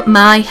 Oh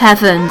my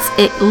heavens,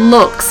 it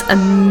looks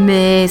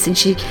amazing.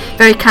 She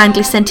very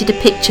kindly sent it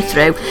a picture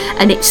through,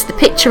 and it's the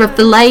picture of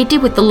the lady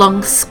with the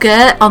long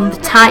skirt on the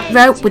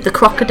tightrope with the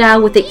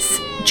crocodile with its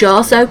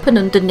jaws open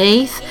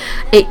underneath.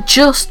 It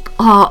just,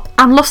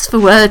 I'm lost for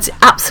words.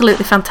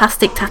 Absolutely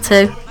fantastic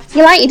tattoo.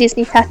 You like your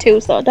Disney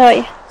tattoos though, don't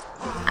you?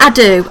 I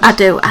do.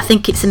 I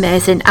think it's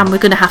amazing, and we're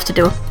going to have to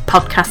do a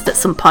podcast at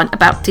some point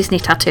about Disney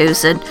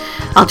tattoos, and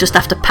I'll just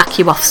have to pack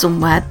you off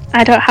somewhere.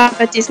 I don't have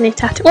a Disney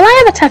tattoo. Well,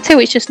 I have a tattoo,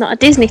 it's just not a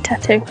Disney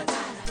tattoo.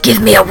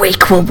 Give me a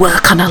week, we'll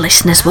work on our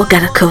listeners. We'll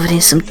get her covered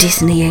in some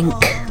Disney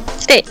ink.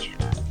 Stitch?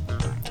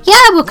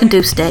 Yeah, we can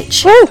do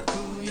Stitch. Woo!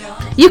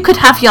 You could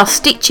have your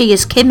Stitchy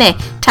as Kimmy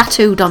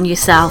tattooed on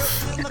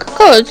yourself. I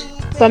could,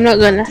 but I'm not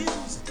gonna.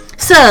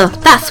 So,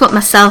 that's what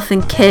myself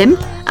and Kim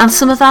and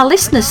some of our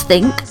listeners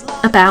think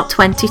about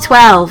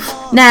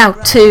 2012. Now,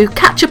 to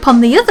catch up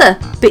on the other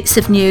bits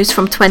of news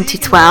from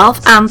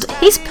 2012 and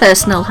his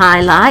personal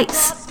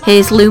highlights,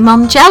 here's Lou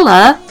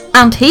Mongello,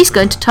 and he's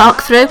going to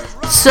talk through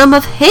some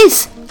of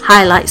his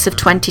highlights of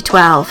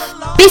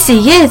 2012. Busy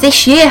year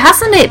this year,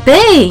 hasn't it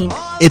been?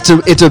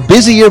 It's a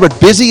busy year, but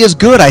busy is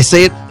good. I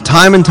say it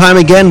time and time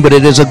again, but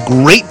it is a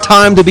great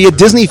time to be a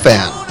Disney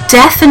fan.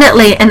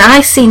 Definitely, and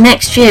I see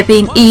next year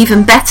being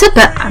even better,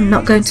 but I'm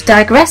not going to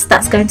digress.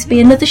 That's going to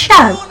be another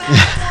show.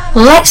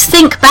 Let's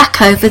think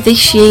back over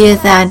this year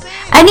then.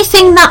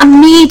 Anything that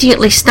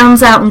immediately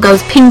stands out and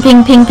goes ping,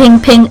 ping, ping, ping,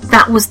 ping,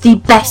 that was the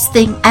best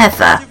thing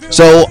ever.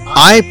 So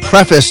I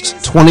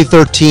prefaced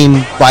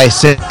 2013 by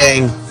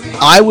saying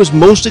I was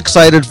most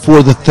excited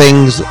for the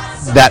things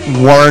that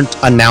weren't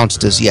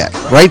announced as yet,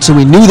 right? So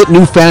we knew that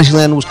New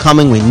Fantasyland was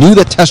coming, we knew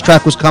that Test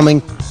Track was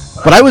coming,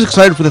 but I was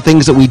excited for the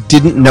things that we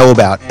didn't know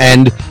about.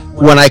 And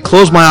when I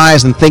close my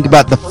eyes and think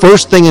about the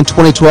first thing in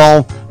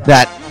 2012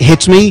 that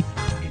hits me,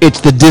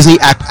 it's the Disney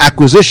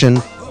acquisition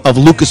of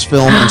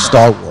Lucasfilm and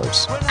Star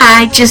Wars.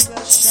 I just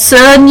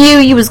so knew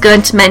you was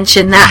going to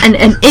mention that, and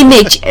an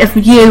image of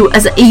you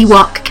as an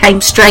Ewok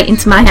came straight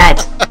into my head.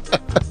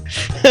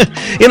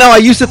 You know, I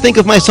used to think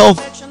of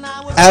myself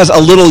as a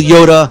little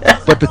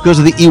Yoda, but because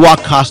of the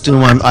Ewok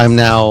costume, I'm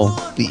now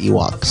the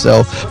Ewok.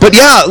 So, but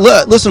yeah,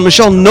 listen,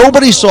 Michelle,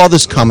 nobody saw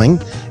this coming.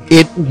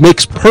 It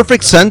makes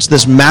perfect sense.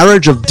 This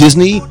marriage of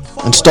Disney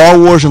and Star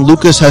Wars and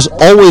Lucas has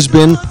always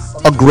been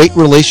a great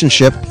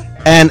relationship.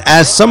 And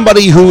as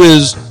somebody who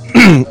is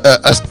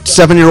a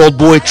 7-year-old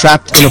boy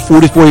trapped in a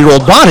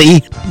 44-year-old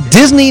body,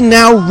 Disney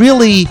now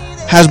really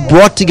has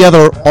brought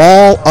together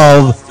all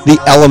of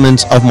the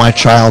elements of my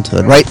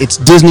childhood, right? It's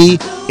Disney,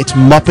 it's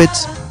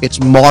Muppets,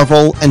 it's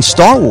Marvel, and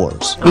Star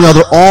Wars. You know,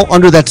 they're all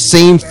under that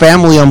same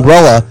family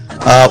umbrella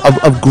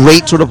of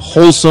great sort of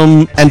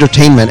wholesome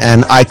entertainment,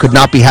 and I could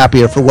not be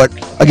happier for what,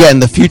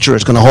 again, the future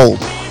is going to hold.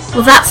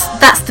 Well,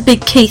 that's the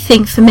big key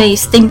thing for me,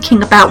 is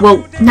thinking about,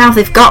 well, now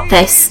they've got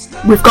this,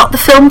 we've got the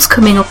films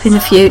coming up in the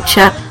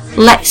future,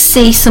 let's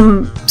see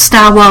some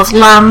Star Wars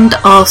Land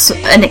or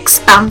an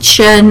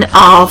expansion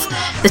of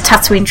the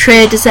Tatooine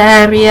Traders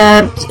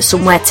area,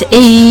 somewhere to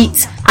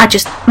eat.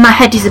 My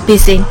head is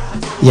a-busy.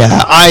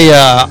 Yeah,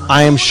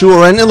 I am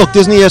sure. And look,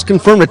 Disney has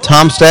confirmed that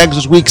Tom Staggs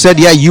this week said,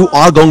 yeah, you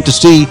are going to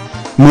see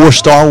more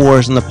Star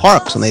Wars in the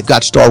parks. And they've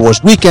got Star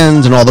Wars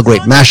weekends and all the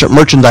great mashup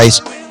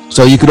merchandise.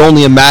 So you could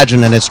only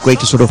imagine, and it's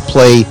great to sort of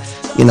play,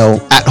 you know,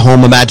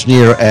 at-home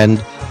Imagineer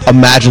and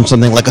imagine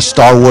something like a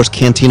Star Wars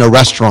Cantina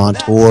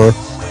restaurant or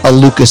a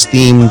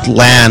Lucas-themed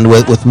land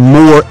with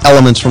more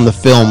elements from the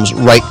films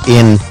right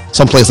in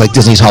someplace like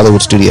Disney's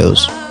Hollywood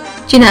Studios.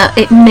 Do you know,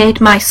 it made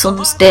my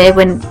son's day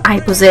when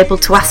I was able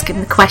to ask him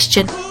the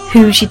question,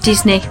 who's your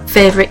Disney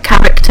favourite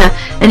character?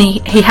 And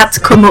he had to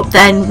come up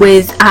then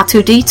with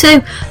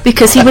R2-D2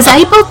 because he was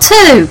able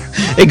to.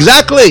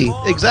 Exactly.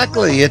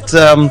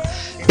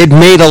 It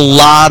made a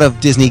lot of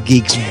Disney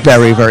geeks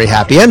very, very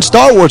happy. And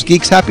Star Wars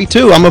geeks happy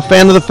too. I'm a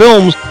fan of the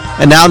films,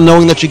 and now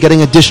knowing that you're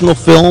getting additional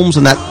films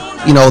and that,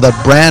 you know,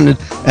 that brand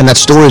and that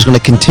story is going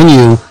to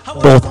continue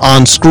both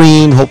on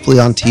screen, hopefully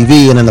on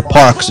TV, and in the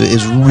parks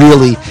is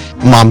really,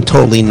 I'm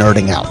totally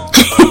nerding out.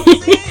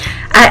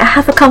 I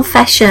have a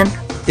confession.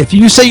 If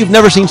you say you've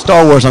never seen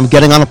Star Wars, I'm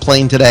getting on a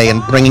plane today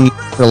and bringing you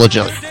the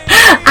trilogy.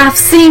 I've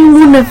seen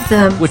one of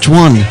them. Which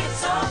one?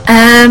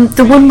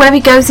 The one where he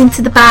goes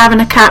into the bar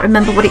and I can't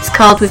remember what it's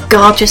called, with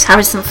gorgeous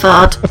Harrison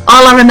Ford.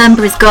 All I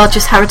remember is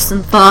gorgeous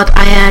Harrison Ford.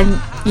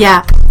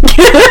 Yeah.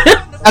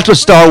 That's what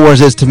Star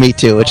Wars is to me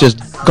too. It's just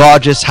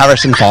gorgeous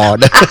Harrison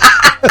Ford.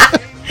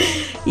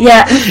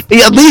 Yeah.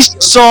 At least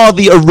you saw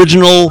the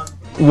original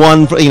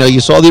one. You know, you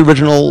saw the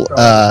original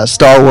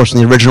Star Wars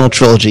and the original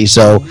trilogy.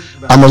 So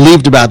I'm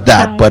relieved about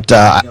that. But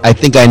I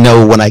think I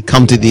know when I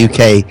come to the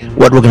UK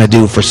what we're going to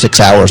do for 6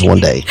 hours one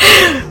day.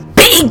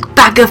 Big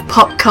bag of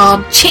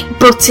popcorn, chick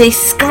butty,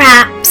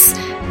 scraps,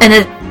 and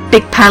a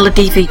big pile of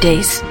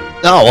DVDs.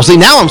 Oh, well, see,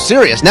 now I'm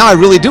serious. Now I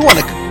really do want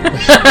to.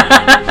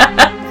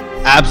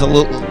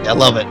 Absolutely. I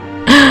love it.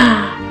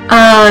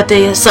 Oh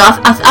dear. So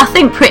I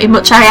think pretty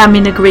much I am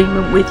in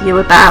agreement with you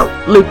about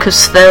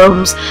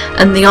Lucasfilms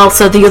and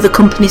also the other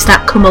companies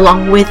that come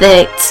along with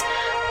it.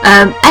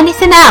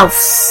 Anything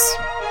else?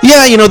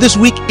 Yeah, you know, this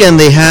weekend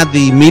they had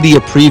the media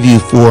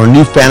preview for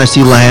New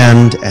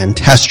Fantasyland and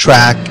Test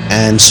Track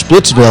and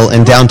Splitsville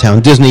in downtown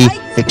Disney.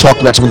 They talked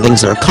about some of the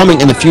things that are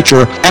coming in the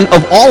future. And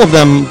of all of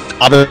them,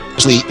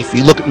 obviously, if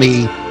you look at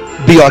me,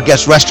 Be Our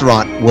Guest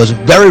Restaurant was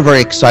very,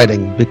 very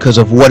exciting because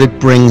of what it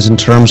brings in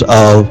terms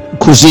of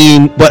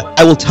cuisine. But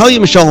I will tell you,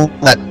 Michelle,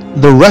 that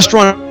the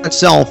restaurant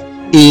itself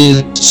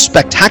is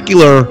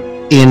spectacular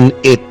in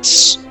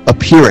its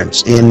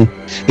appearance.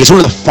 It's sort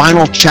of the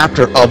final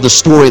chapter of the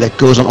story that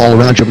goes on all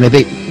around you. I mean,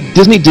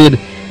 Disney did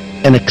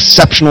an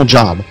exceptional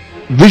job,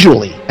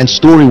 visually and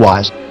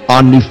story-wise,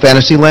 on New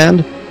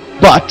Fantasyland.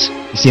 But,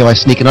 you see how I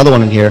sneak another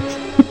one in here?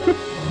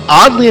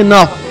 Oddly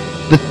enough,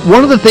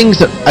 one of the things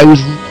that I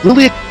was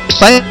really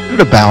excited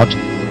about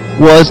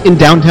was in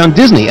downtown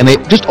Disney, and they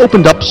just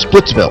opened up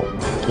Splitsville.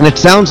 And it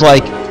sounds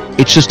like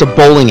it's just a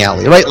bowling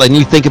alley, right? Like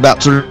you think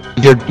about sort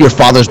of your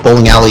father's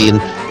bowling alley, and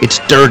it's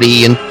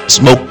dirty and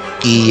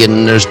smoky,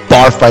 and there's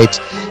bar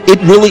fights.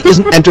 It really is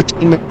an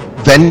entertainment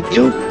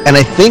venue, and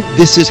I think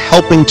this is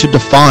helping to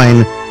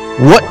define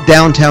what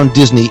downtown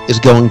Disney is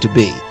going to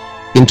be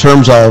in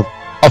terms of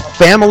a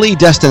family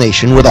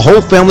destination where the whole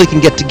family can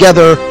get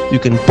together, you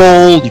can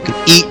bowl, you can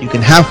eat, you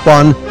can have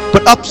fun,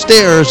 but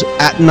upstairs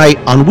at night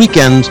on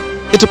weekends,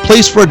 it's a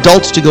place for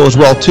adults to go as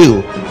well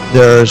too.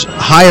 There's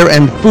higher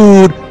end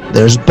food,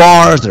 there's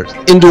bars, there's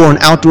indoor and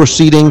outdoor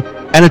seating,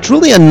 and it's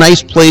really a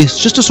nice place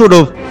just to sort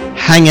of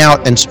hang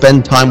out and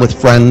spend time with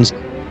friends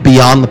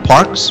beyond the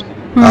parks.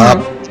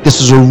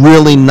 This is a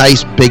really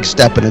nice big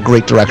step in a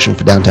great direction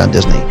for downtown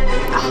Disney.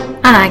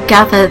 And I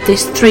gather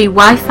there's free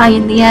Wi-Fi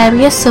in the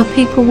area, so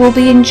people will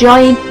be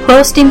enjoying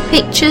posting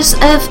pictures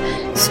of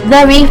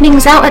their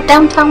evenings out at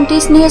downtown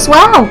Disney as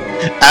well.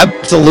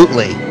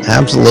 Absolutely.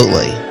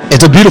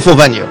 It's a beautiful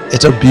venue.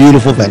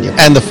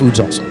 And the food's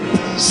awesome.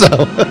 So...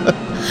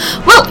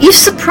 Well, you've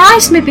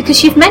surprised me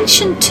because you've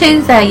mentioned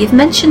two there. You've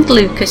mentioned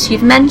Lucas,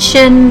 you've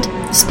mentioned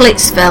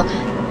Splitsville.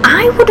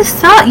 I would have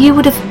thought you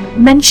would have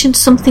mentioned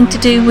something to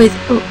do with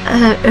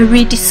a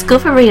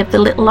rediscovery of the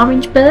Little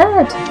Orange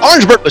Bird.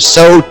 Orange Bird was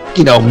so,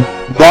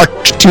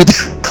 March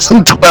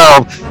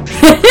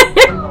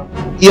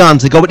 2012.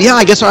 Eons ago. But yeah,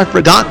 I guess I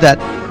forgot that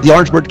the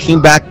Orange Bird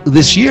came back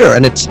this year,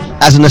 and it's,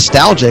 as a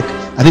nostalgic,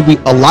 I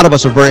think a lot of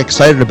us are very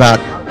excited about,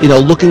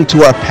 looking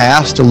to our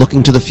past or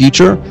looking to the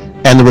future,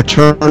 and the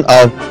return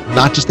of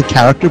not just the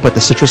character, but the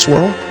citrus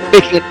swirl.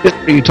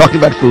 You're talking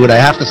about food, I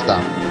have to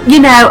stop.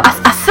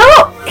 I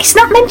thought it's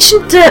not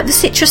mentioned the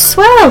citrus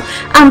swirl.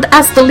 And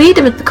as the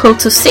leader of the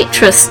cult of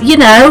citrus, you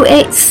know,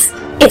 it's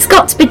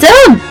got to be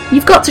done.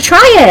 You've got to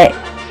try it.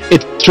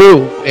 It's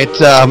true. It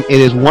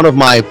is one of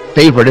my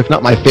favorite, if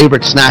not my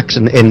favorite, snacks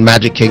in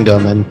Magic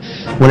Kingdom. And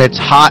when it's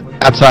hot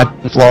outside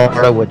in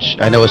Florida, which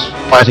I know is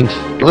surprising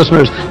to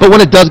listeners, but when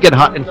it does get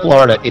hot in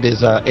Florida,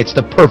 it's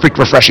the perfect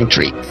refreshing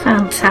treat.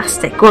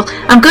 Fantastic. Well,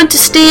 I'm going to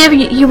steer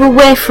you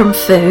away from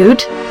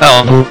food.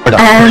 Oh,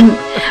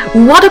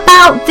 what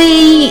about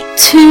the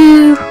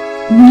two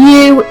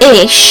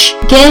new-ish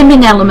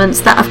gaming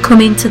elements that have come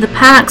into the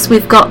parks?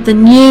 We've got the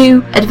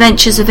new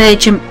Adventures of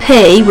Agent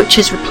P, which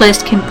has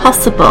replaced Kim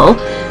Possible,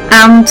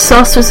 and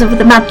Sorcerers of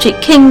the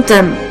Magic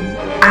Kingdom.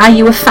 Are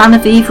you a fan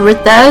of either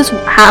of those?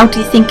 How do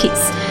you think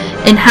it's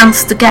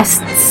enhanced the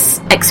guests'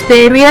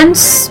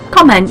 experience?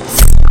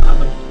 Comments?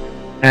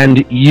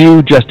 And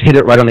you just hit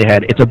it right on the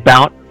head. It's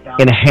about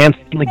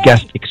enhancing the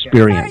guest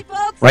experience,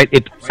 right?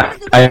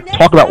 I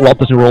talk about Walt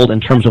Disney World in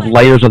terms of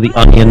layers of the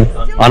onion.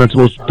 On its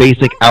most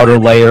basic outer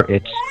layer,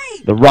 it's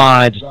the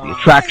rides, it's the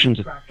attractions,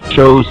 it's the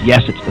shows,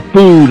 yes, it's the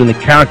food and the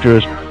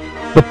characters,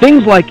 but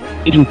things like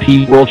Agent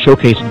P, World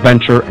Showcase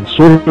Adventure, and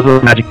Sorcerers of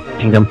the Magic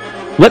Kingdom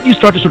let you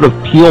start to sort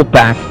of peel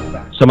back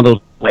some of those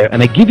layers,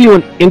 and they give you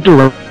an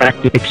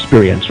interactive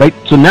experience, right?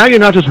 So now you're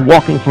not just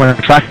walking from an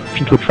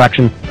attraction to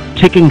attraction,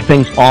 ticking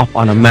things off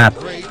on a map.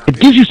 It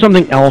gives you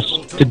something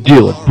else to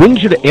do. It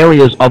brings you to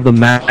areas of the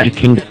Magic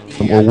Kingdom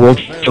or World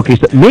Showcase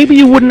that maybe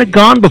you wouldn't have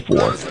gone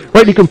before,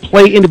 right? You can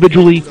play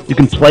individually, you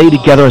can play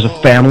together as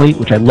a family,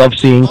 which I love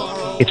seeing.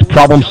 It's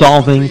problem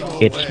solving,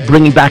 it's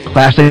bringing back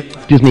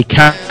classic Disney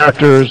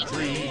characters.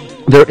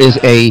 There is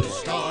a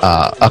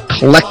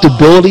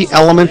collectability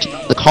element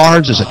to the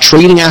cards, there's a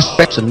trading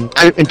aspect, and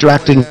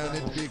interacting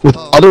with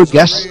other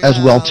guests as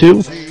well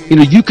too. You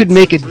know, you could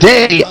make a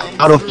day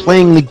out of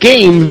playing the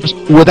games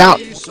without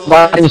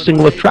riding a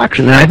single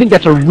attraction, and I think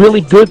that's a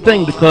really good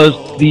thing because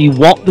the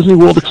Walt Disney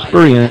World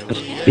experience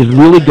is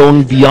really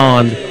going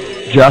beyond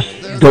just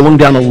going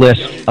down a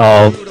list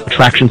of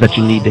attractions that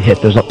you need to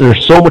hit.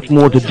 There's so much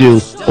more to do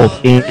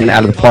both in and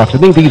out of the parks. I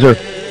think these are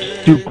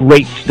two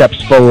great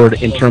steps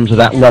forward in terms of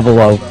that level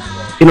of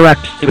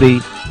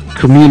interactivity,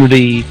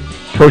 community,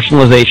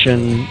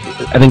 personalization.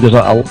 I think there's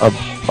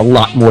a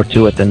lot more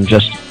to it than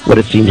just what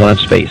it seems on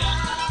its face.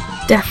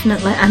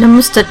 Definitely, and I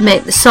must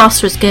admit the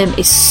Sorcerer's game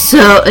is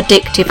so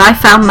addictive. I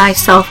found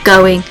myself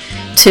going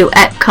to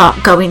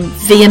Epcot, going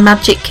via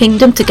Magic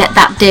Kingdom to get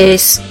that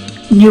day's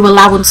new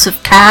allowance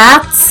of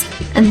cards,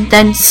 and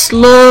then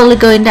slowly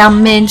going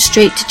down Main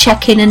Street to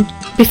check in, and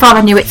before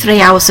I knew it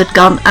 3 hours had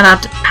gone and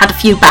I'd had a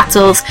few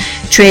battles,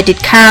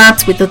 traded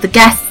cards with other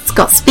guests,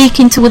 got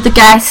speaking to other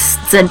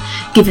guests and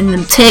giving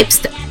them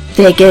tips.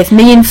 They gave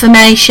me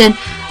information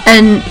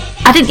and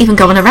I didn't even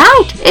go on a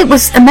ride. It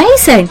was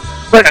amazing.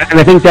 Right, and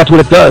I think that's what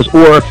it does.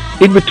 Or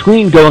in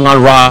between going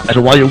on rides,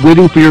 or while you're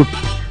waiting for your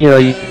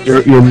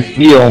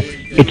meal,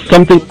 it's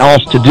something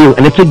else to do,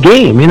 and it's a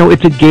game. You know,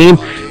 it's a game.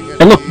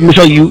 And look,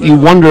 Michelle, you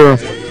wonder,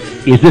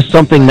 is this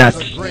something that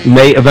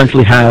may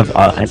eventually have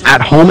an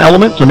at-home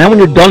element? So now, when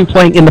you're done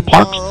playing in the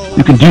parks,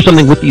 you can do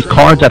something with these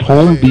cards at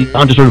home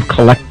beyond just sort of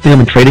collecting them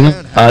and trading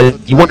them.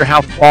 You wonder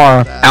how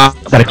far out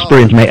that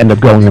experience may end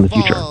up going in the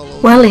future.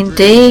 Well,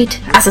 indeed.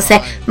 As I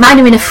say, mine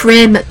are in a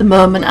frame at the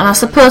moment, and I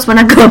suppose when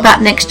I go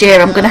back next year,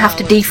 I'm going to have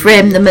to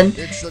deframe them and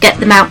get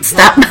them out to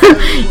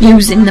start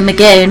using them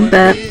again.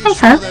 But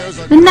hey-ho,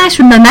 it's a nice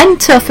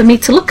memento for me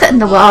to look at in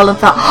the wall and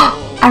thought,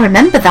 oh, I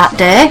remember that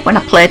day when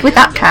I played with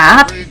that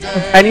card.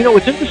 And you know,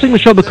 it's interesting,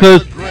 Michelle,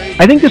 because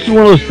I think this is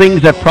one of those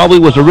things that probably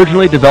was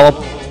originally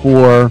developed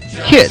for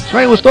kids,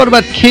 right? It was thought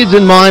about kids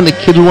in mind. The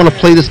kids would want to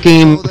play this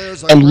game,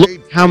 and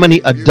look how many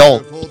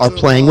adults are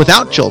playing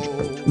without children.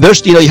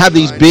 There's, you have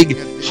these big,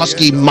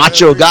 husky,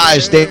 macho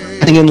guys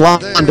standing in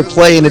line to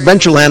play in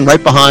Adventureland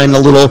right behind a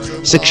little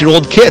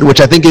 6-year-old kid, which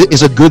I think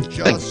is a good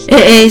thing.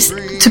 It is.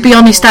 To be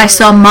honest, I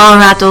saw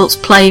more adults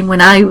playing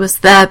when I was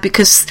there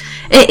because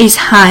it is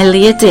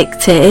highly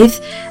addictive.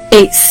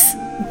 It's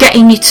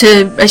getting you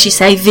to, as you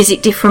say,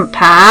 visit different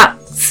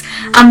parks,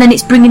 and then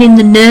it's bringing in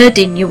the nerd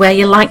in you where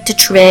you like to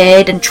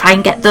trade and try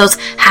and get those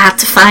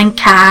hard-to-find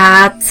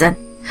cards, and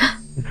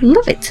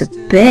love it to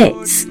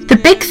bits. The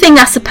big thing,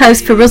 I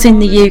suppose, for us in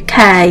the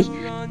UK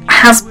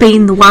has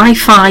been the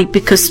Wi-Fi,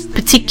 because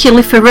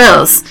particularly for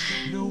us,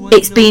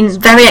 it's been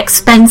very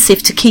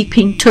expensive to keep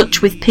in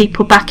touch with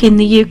people back in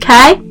the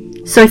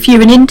UK. So if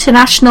you're an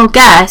international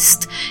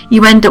guest,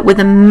 you end up with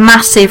a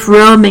massive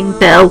roaming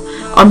bill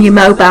on your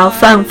mobile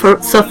phone.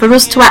 So for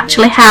us to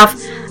actually have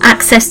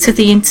access to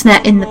the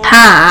internet in the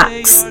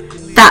parks,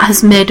 that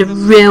has made a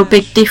real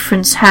big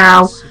difference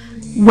how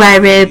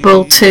we're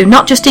able to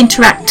not just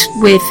interact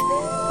with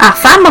our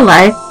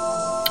family,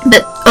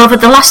 but over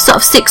the last sort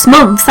of 6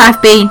 months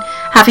I've been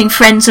having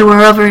friends who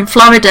are over in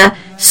Florida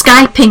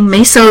Skyping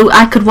me so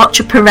I could watch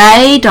a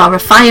parade or a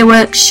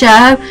fireworks show,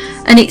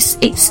 and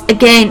it's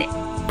again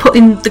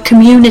putting the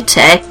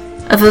community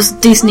of us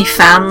Disney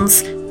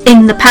fans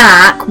in the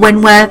park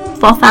when we're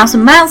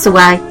 4,000 miles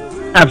away.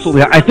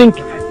 Absolutely. I think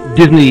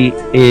Disney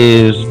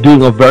is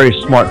doing a very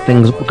smart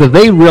thing because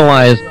they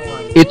realize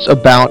it's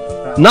about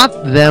not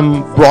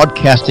them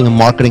broadcasting a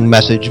marketing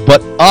message,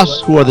 but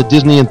us who are the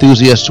Disney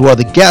enthusiasts, who are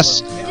the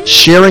guests,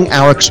 sharing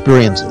our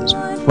experiences,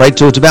 right?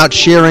 So it's about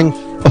sharing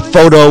a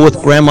photo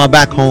with grandma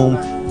back home,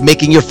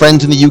 making your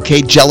friends in the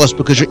UK jealous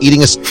because you're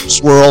eating a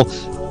swirl,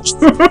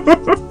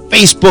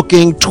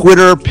 Facebooking,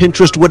 Twitter,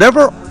 Pinterest,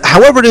 whatever,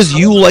 however it is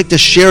you like to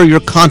share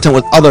your content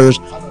with others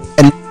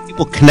and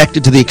people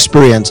connected to the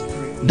experience.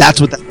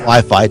 That's what that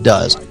Wi-Fi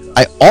does.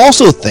 I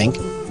also think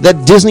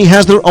that Disney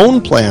has their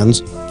own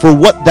plans for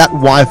what that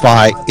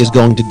Wi-Fi is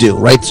going to do,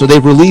 right? So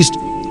they've released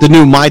the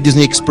new My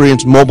Disney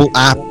Experience mobile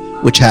app,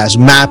 which has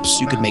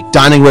maps, you can make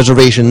dining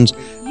reservations,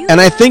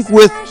 and I think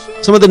with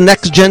some of the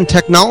next-gen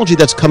technology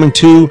that's coming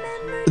too,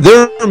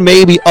 there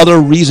may be other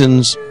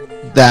reasons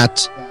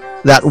that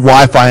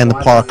Wi-Fi in the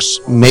parks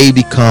may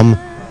become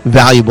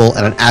valuable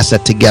and an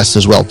asset to guests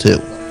as well too.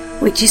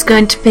 Which is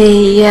going to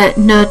be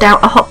no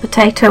doubt a hot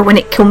potato when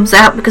it comes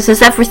out, because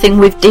as everything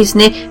with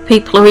Disney,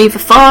 people are either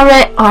for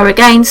it or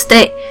against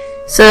it.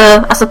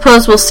 So I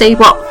suppose we'll see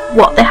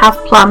what they have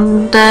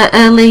planned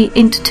early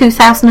into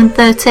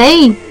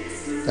 2013.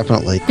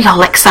 Definitely. Be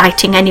all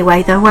exciting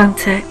anyway though,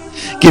 won't it?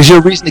 Gives you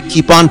a reason to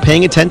keep on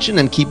paying attention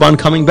and keep on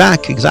coming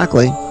back.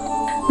 Exactly.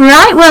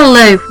 Right, well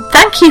Lou,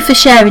 thank you for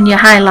sharing your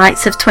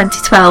highlights of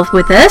 2012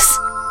 with us.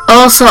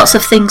 All sorts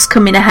of things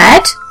coming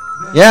ahead.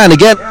 Yeah, and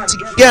again,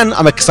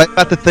 I'm excited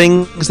about the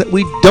things that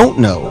we don't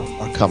know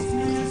are coming.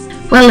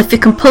 Well, if you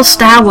can pull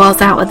Star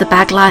Wars out of the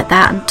bag like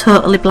that and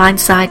totally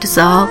blindside us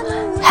all,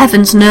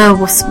 heavens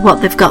knows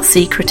what they've got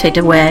secreted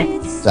away.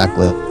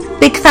 Exactly.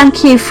 Big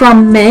thank you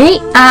from me,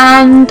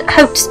 and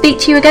hope to speak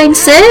to you again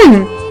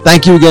soon.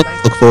 Thank you again.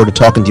 Look forward to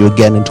talking to you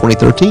again in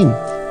 2013.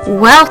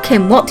 Well,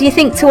 Kim, what do you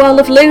think to all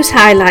of Lou's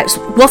highlights?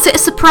 Was it a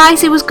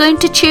surprise he was going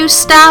to choose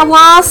Star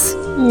Wars?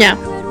 No.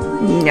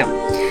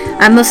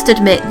 I must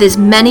admit, there's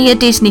many a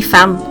Disney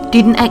fan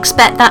didn't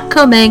expect that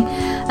coming,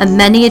 and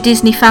many a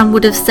Disney fan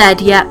would have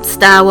said, yep,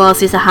 Star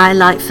Wars is a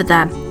highlight for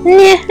them.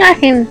 Yeah, I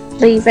can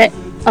leave it.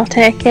 I'll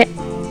take it.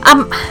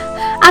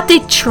 I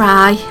did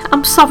try.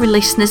 I'm sorry,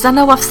 listeners, I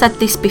know I've said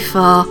this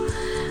before.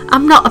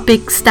 I'm not a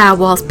big Star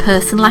Wars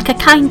person. Like, I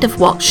kind of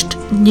watched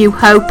New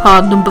Hope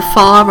or Number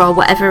 4 or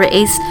whatever it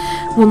is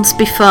once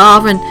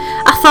before, and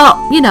I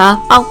thought, you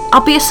know,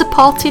 I'll be a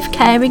supportive,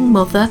 caring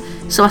mother.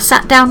 So I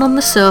sat down on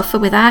the sofa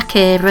with our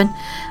Kieran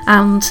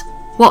and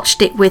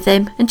watched it with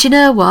him, and do you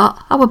know what?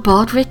 I were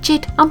bored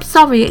rigid. I'm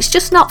sorry, it's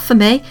just not for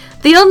me.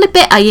 The only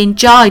bit I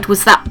enjoyed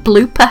was that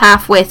blooper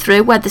halfway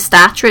through where the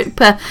Star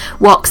Trooper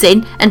walks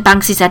in and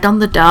bangs his head on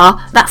the door.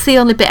 That's the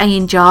only bit I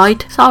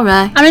enjoyed. Sorry.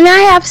 I mean, I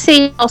have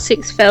seen all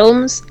 6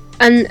 films,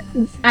 and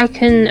I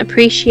can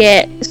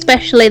appreciate,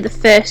 especially the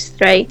first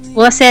 3.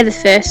 Well, I say the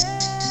first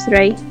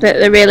 3, but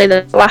they're really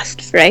the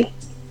last 3.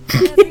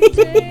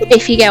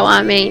 If you get what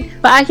I mean.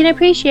 But I can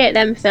appreciate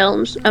them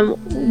films and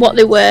what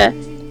they were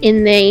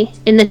in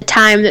the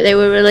time that they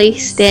were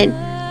released in.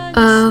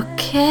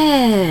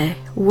 Okay,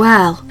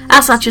 well,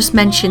 as I just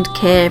mentioned,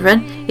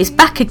 Kieran is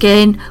back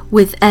again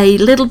with a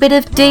little bit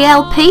of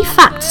DLP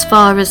facts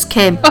for us,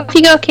 Kim. Off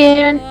you go,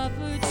 Kieran.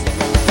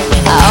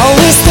 I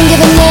always think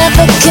if it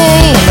never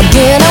came,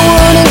 again I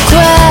wouldn't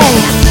cry.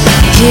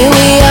 Here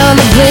we are on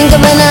the brink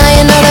of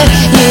another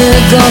year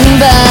gone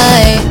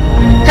by.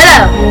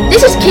 Hello,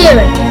 this is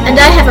Kieran, and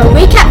I have a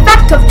recap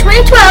fact of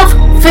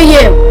 2012 for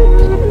you.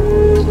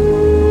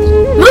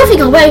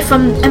 Moving away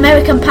from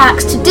American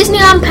parks to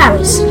Disneyland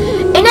Paris,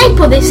 in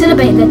April they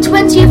celebrate their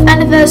 20th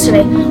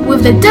anniversary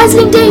with the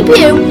dazzling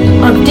debut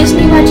of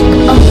Disney Magic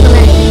on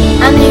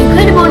Parade and the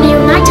incredible new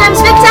nighttime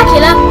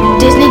spectacular,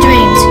 Disney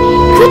Dreams.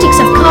 Critics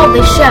have called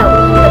this show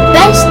the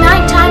best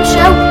nighttime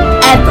show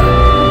ever.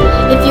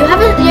 If you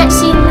haven't yet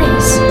seen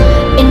this,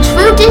 in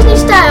true Disney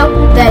style,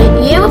 their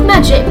year of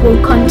magic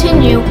will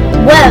continue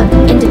well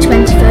into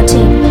 2013,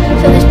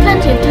 so there's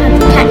plenty of time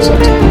to catch it.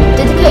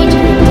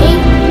 Dedicated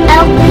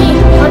DLP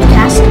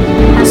podcast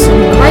has some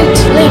great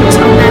links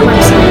on their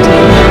website.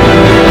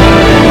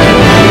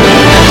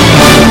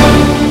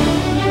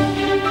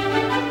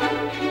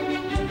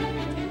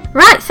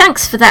 Right,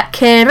 thanks for that,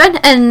 Kieran.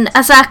 And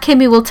as our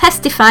Kimmy will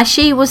testify,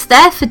 she was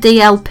there for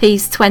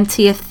DLP's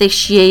 20th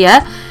this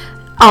year,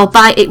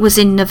 albeit it was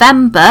in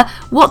November.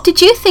 What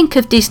did you think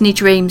of Disney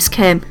Dreams,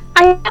 Kim?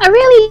 I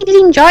really did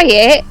enjoy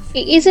it.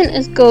 It isn't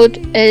as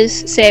good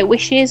as, say,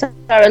 Wishes or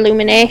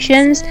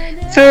Illuminations.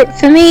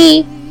 For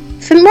me,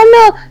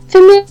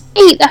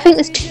 I think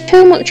there's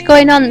too much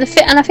going on.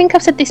 And I think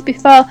I've said this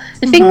before.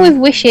 The thing with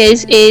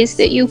Wishes is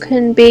that you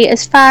can be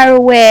as far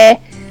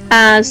away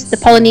as the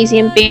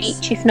Polynesian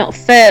beach, if not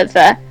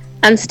further,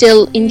 and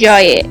still enjoy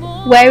it.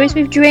 Whereas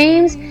with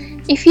Dreams,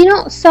 if you're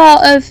not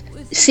sort of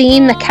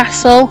seeing the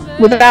castle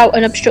without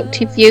an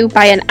obstructive view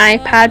by an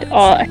iPad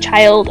or a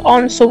child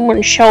on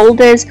someone's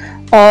shoulders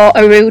or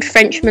a rude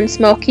Frenchman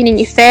smoking in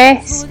your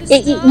face,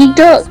 you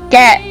don't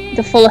get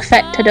the full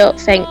effect, I don't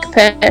think,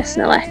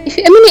 personally. I mean,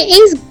 it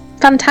is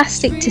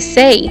fantastic to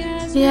see,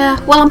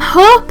 Yeah, well, I'm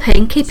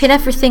hoping, keeping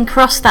everything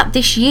crossed, that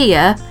this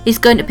year is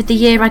going to be the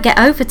year I get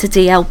over to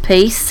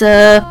DLP,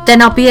 so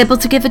then I'll be able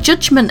to give a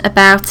judgment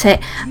about it.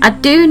 I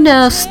do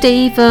know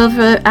Steve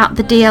over at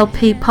the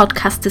DLP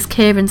podcast, as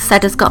Kieran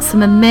said, has got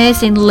some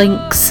amazing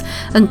links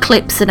and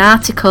clips and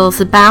articles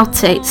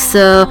about it,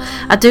 so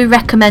I do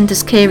recommend,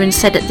 as Kieran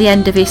said at the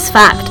end of his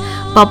fact,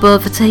 bob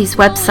over to his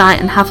website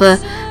and have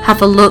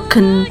a look,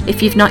 and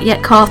if you've not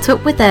yet caught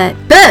up with it.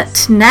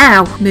 But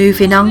now,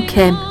 moving on,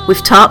 Kim,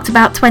 we've talked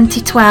about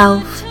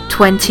 2012.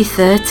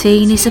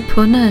 2013 is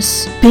upon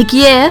us. Big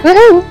year.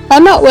 Woohoo! Or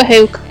not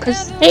woohoo,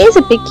 because it is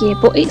a big year,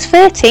 but it's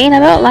 13. I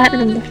don't like the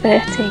number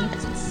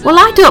 13. Well,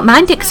 I don't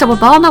mind it because I was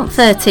born on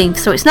 13th,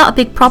 so it's not a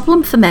big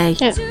problem for me.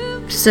 Yeah.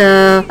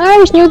 So I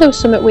always knew there was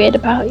something weird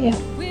about you.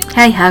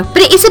 hey ho.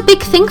 But it is a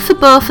big thing for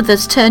both of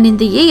us turning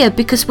the year,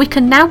 because we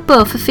can now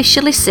both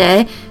officially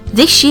say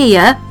this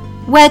year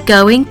we're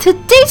going to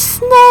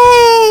Disney.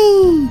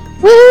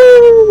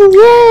 Woo!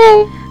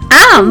 Yay!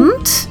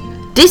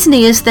 And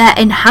Disney, as their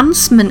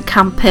enhancement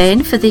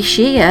campaign for this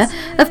year,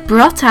 have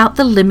brought out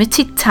the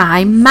limited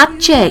time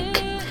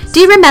magic. Do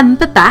you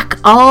remember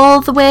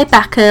all the way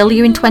back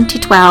earlier in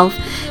 2012,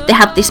 they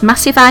had this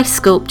massive ice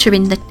sculpture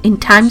in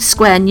Times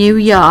Square, New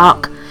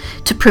York,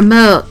 to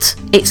promote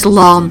its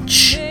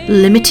launch,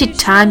 limited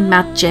time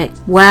magic?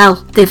 Well,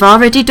 they've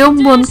already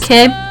done one,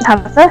 Kim.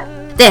 Have they?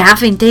 They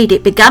have indeed.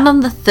 It began on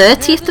the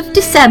 30th of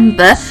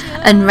December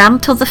and ran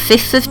till the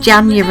 5th of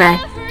January.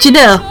 Do you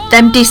know,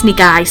 them Disney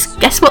guys,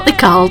 guess what they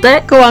called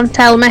it? Go on,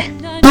 tell me.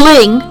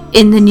 Bling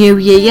in the new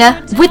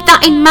year. With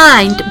that in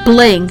mind,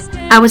 bling,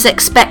 I was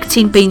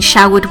expecting being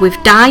showered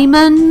with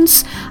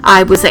diamonds,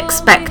 I was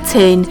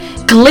expecting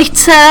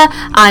glitter,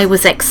 I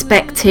was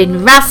expecting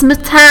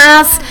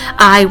razzmatazz,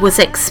 I was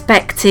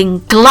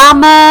expecting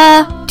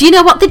glamour. Do you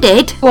know what they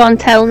did? Go on,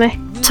 tell me.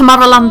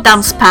 Tomorrowland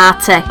dance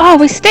party. Oh,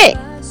 with Stitch.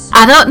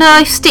 I don't know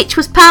if Stitch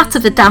was part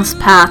of the dance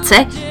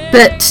party,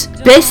 but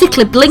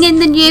basically Bling in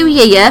the New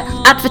Year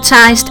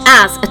advertised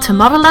as a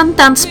Tomorrowland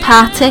dance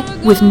party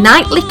with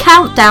nightly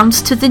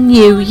countdowns to the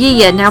new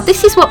year. Now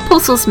this is what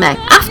puzzles me.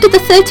 After the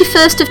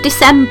 31st of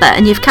December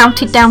and you've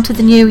counted down to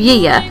the new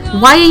year,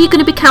 why are you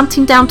going to be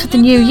counting down to the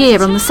new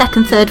year on the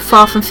 2nd, 3rd,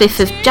 4th and 5th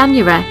of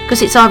January?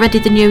 Because it's already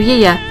the new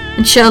year,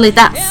 and surely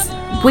that's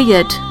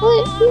weird.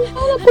 Well,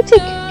 not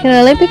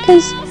particularly,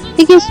 because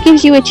it just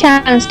gives you a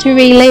chance to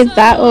relive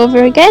that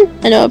over again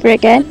and over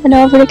again and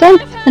over again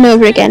and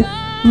over again.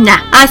 Nah,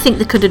 I think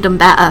they could have done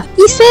better.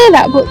 You say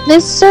that, but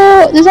there's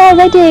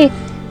already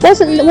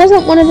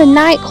wasn't one of the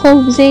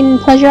nightclubs in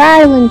Pleasure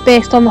Island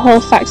based on the whole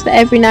fact that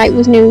every night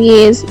was New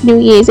Year's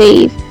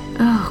Eve.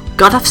 Oh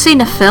God, I've seen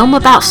a film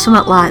about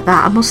something like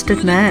that, I must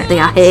admit.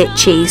 I hate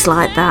cheese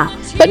like that.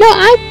 But no,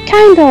 I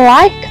kind of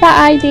like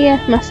that idea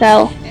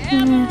myself.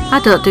 I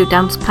don't do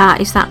dance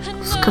parties,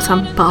 that's because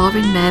I'm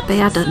boring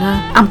maybe, I don't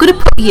know. I'm going to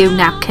put you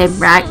now, Kim,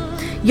 right?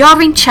 You're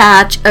in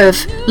charge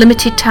of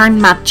limited time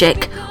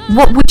magic.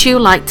 What would you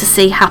like to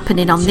see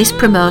happening on this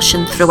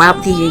promotion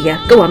throughout the year?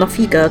 Go on, off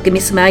you go, give me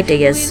some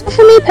ideas.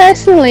 For me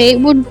personally, it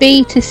would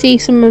be to see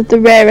some of the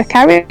rarer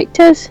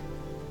characters.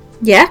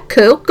 Yeah,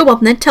 cool. Go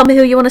on then, tell me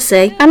who you want to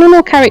see.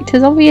 Animal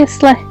characters,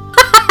 obviously.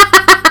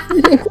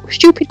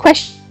 Stupid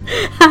question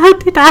How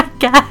did I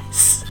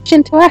guess?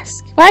 to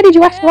ask. Why did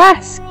you have to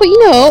ask? But you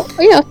know,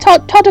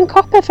 Todd and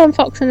Copper from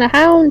Fox and the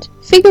Hound,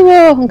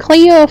 Figaro and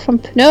Cleo from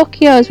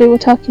Pinocchio, as we were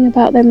talking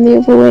about them the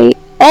other week,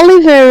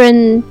 Oliver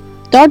and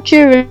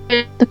Dodger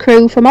and the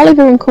crew from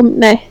Oliver and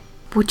Company.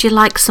 Would you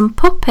like some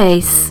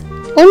puppies?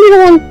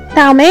 101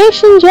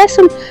 Dalmatians, yes,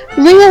 some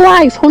real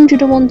life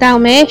 101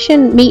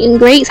 Dalmatian meet and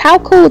greets. How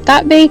cool would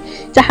that be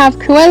to have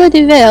Cruella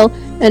de Vil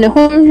and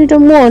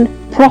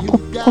 101 proper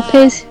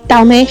puppies,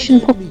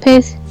 Dalmatian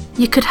puppies?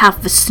 You could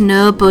have the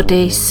snow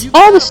buddies.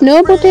 All the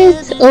snow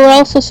buddies, or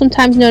also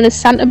sometimes known as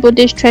Santa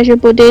buddies, treasure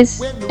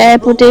buddies, air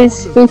buddies,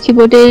 spooky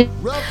buddies.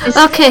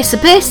 Okay, so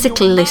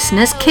basically,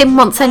 listeners, Kim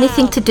wants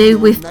anything to do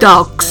with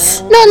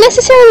dogs. Not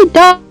necessarily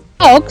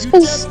dogs,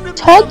 because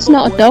Todd's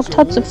not a dog,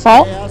 Todd's a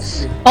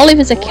fox.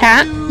 Oliver's a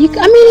cat.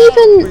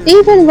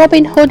 Even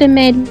Robin Hood and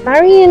Maid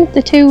Marian,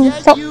 the two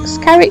fox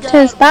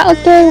characters, that'll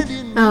do.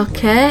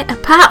 Okay,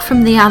 apart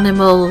from the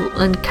animal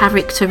and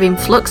character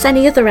influx,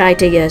 any other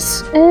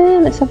ideas?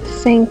 Let's have a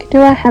think.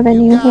 Do I have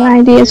any other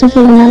ideas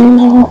other than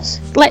animals?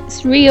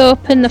 Let's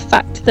reopen the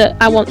fact that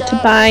I want to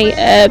buy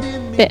a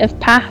bit of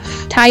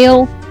path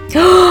tile.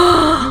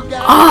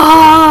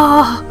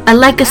 Oh, a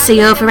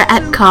legacy over at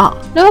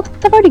Epcot. No,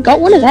 I've already got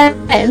one of them.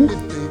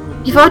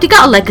 You've already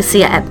got a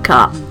legacy at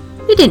Epcot?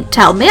 You didn't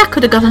tell me. I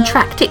could have gone and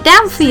tracked it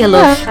down for you,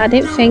 love. I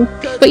didn't think.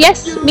 But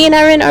yes, me and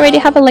Aaron already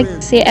have a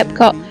legacy at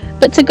Epcot.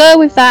 But to go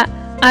with that,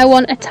 I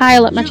want a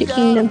tile at Magic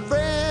Kingdom.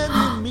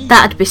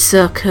 That'd be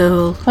so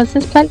cool. Because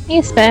there's plenty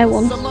of spare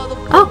ones.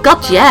 Oh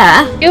God,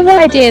 yeah. The other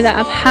idea that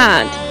I've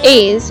had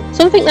is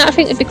something that I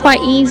think would be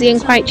quite easy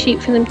and quite cheap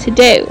for them to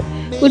do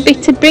would be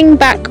to bring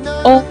back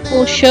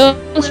all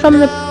shows from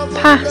the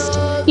past.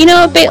 You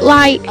know, a bit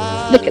like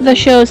the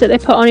shows that they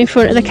put on in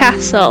front of the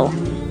castle.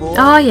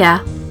 Oh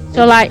yeah.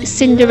 So like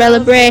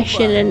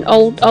Cinderellabration and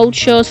old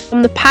shows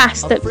from the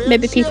past that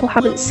maybe people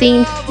haven't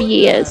seen for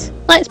years.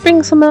 Let's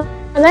bring some of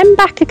them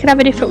back. I could have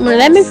a different one of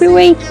them every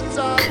week.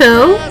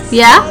 Cool.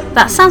 Yeah,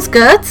 that sounds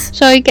good.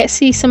 So you get to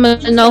see some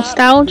of the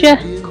nostalgia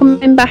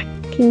coming back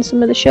in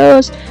some of the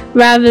shows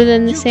rather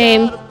than the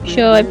same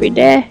show every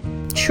day.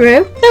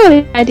 True. Those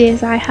were the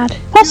ideas I had.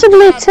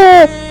 Possibly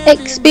to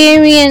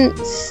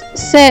experience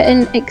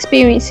certain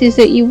experiences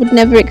that you would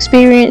never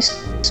experience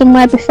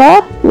somewhere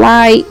before.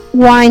 Like,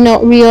 why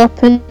not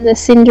reopen the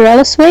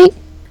Cinderella suite?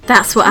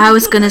 That's what I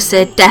was going to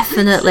say,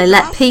 definitely.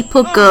 Let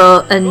people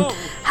go and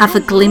have a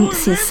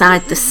glimpse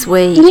inside the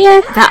suite.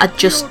 Yeah. That'd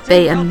just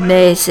be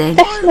amazing.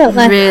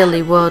 Definitely.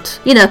 Really would.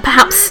 You know,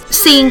 perhaps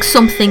seeing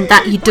something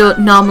that you don't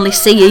normally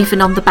see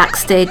even on the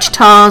backstage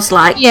tours,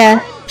 like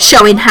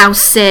showing how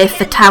safe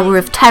the Tower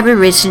of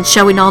Terror is and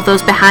showing all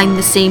those behind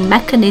the scene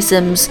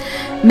mechanisms.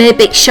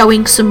 Maybe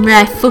showing some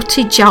rare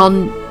footage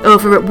on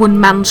over at One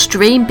Man's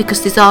Dream,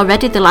 because there's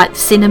already the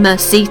cinema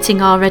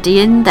seating already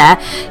in there.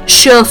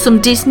 Show some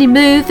Disney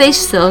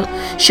movies, so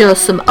show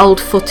some old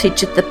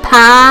footage of the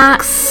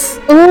parks.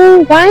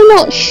 Oh, why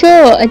not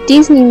show a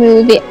Disney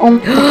movie on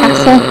the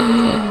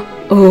castle?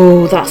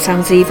 Oh, that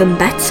sounds even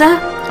better.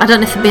 I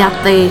don't know if they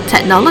have the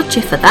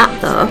technology for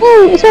that though.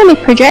 Oh, it's only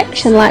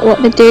projection, like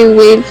what they do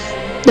with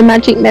the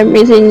Magic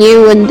Memories in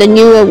You and the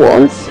newer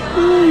one.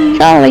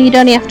 Surely you'd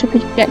only have to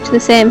project the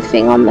same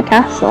thing on the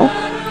castle.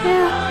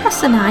 Yeah,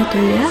 that's an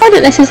idea. I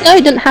don't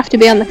necessarily. It doesn't have to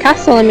be on the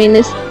castle. I mean,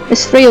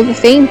 there's 3 other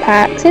theme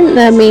parks, isn't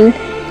there? I mean,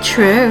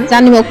 true. There's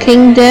Animal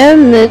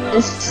Kingdom.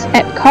 There's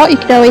Epcot. You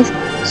could always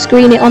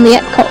screen it on the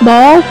Epcot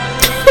ball.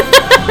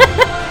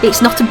 It's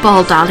not a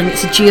ball, darling.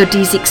 It's a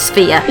geodesic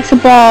sphere. It's a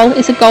ball.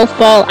 It's a golf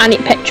ball, and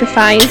it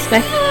petrifies me.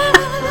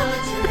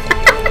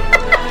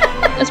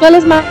 As well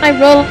as my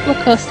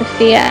roller coaster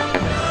fear,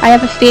 I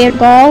have a fear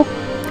ball.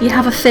 You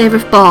have a fear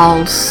of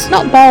balls?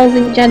 Not balls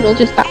in general,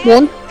 just that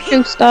one.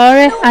 True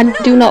story. I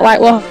do not like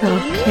walking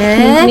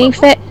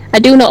underneath it. I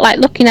do not like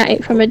looking at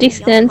it from a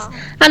distance,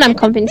 and I'm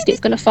convinced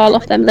it's going to fall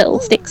off them little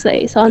sticks that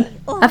it's on.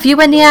 Have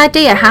you any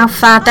idea how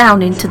far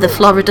down into the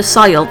Florida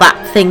soil that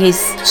thing is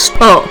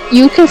stuck?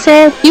 You can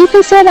say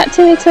that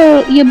to me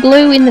till you're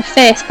blue in the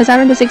face, because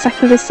Aaron does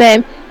exactly the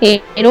same.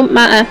 It don't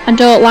matter. I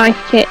don't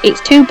like it.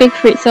 It's too big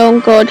for its own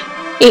good.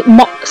 It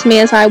mocks me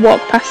as I walk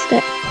past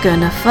it.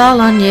 Gonna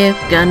fall on you,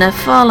 gonna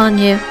fall on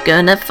you,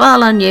 gonna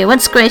fall on you and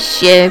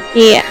squish you.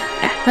 Yeah.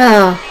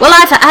 Oh, well,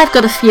 I've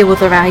got a few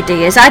other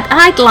ideas.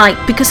 I'd like,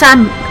 because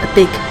I'm a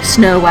big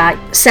Snow White,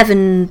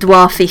 Seven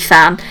Dwarfy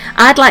fan,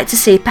 I'd like to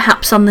see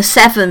perhaps on the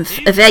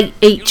 7th of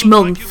each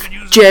month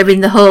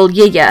during the whole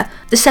year,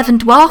 the 7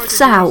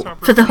 dwarfs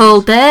out for the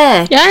whole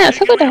day. Yeah,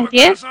 that's a good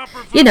idea.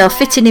 You know,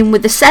 fitting in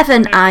with the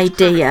 7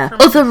 idea.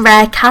 Other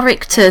rare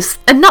characters,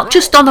 and not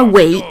just on a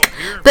week,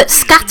 but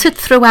scattered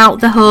throughout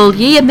the whole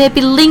year.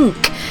 Maybe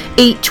link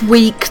each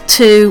week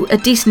to a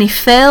Disney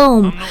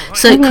film.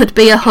 So it could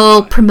be a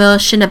whole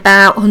promotion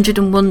about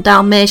 101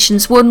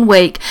 Dalmatians one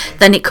week,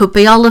 then it could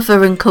be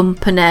Oliver and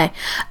Company.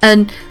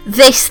 And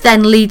this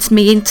then leads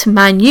me into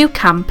my new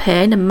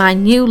campaign and my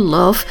new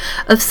love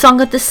of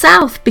Song of the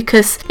South,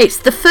 because it's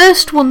the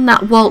first one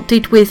that Walt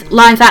did with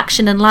live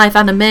action and live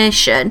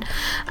animation.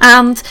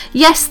 And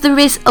yes, there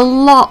is a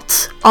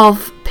lot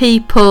of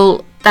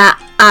people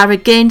that are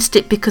against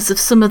it because of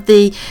some of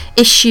the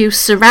issues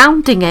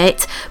surrounding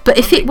it, but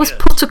if it was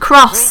put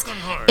across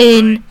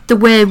in the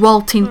way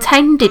Walt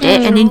intended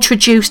it and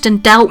introduced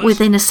and dealt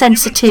with in a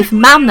sensitive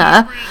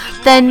manner,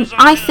 then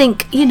I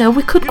think, you know,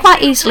 we could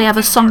quite easily have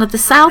a Song of the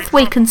South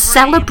week and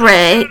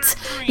celebrate,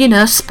 you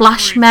know,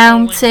 Splash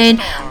Mountain,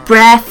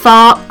 Brer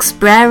Fox,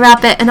 Brer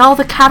Rabbit and all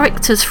the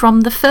characters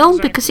from the film,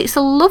 because it's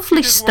a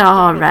lovely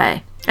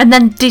story. And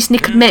then Disney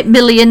could make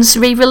millions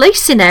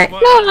re-releasing it. No,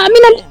 I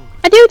mean,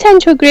 I do tend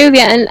to agree with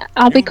you, and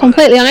I'll be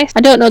completely honest, I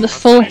don't know the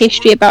full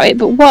history about it,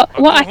 but what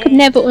I could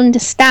never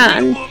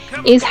understand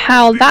is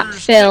how that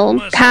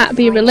film can't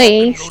be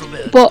released,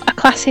 but a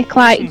classic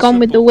like Gone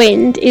with the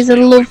Wind is a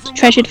loved,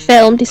 treasured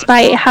film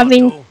despite it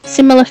having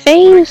similar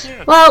themes.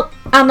 Well,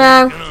 I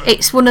know,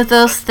 it's one of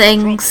those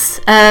things,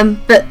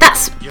 but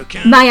that's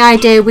my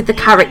idea with the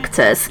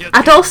characters.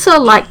 I'd also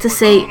like to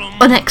see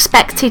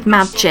unexpected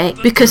magic,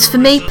 because for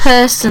me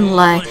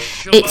personally,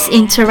 it's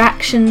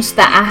interactions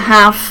that I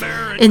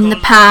have in the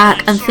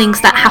park and things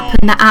that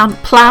happen that aren't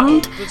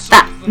planned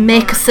that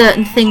make a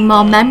certain thing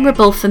more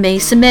memorable for me.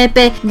 So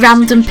maybe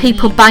random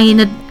people buying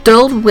a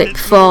Dole Whip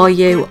for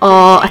you,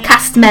 or a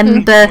cast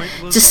member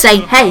just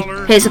saying, hey,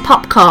 here's a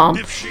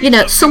popcorn. You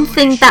know,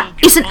 something that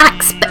isn't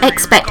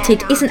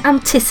expected, isn't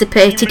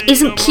anticipated,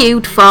 isn't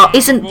queued for,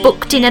 isn't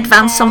booked in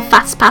advance on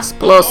FastPass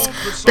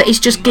Plus, but is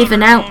just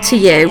given out to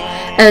you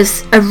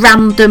as a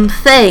random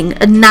thing,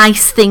 a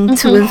nice thing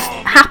to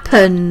have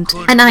happened.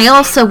 And I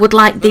also would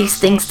like these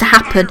things to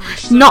happen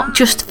not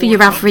just for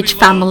your average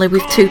family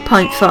with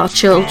 2.4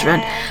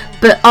 children,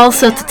 but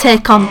also to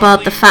take on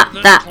board the fact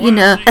that, you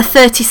know, a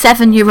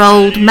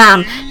 37-year-old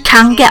man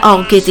can get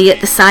all giddy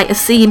at the sight of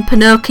seeing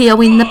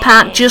Pinocchio in the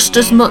park just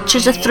as much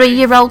as a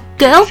 3-year-old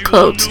girl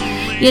could.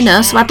 You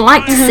know, so I'd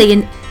like to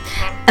see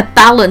a a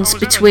balance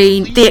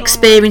between the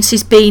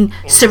experiences being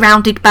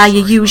surrounded by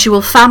your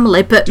usual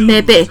family, but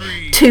maybe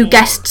two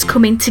guests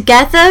coming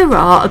together,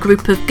 or a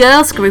group of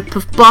girls, a group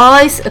of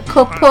boys, a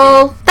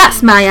couple.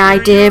 That's my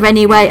idea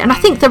anyway, and I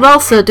think they're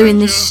also doing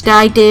this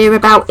idea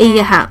about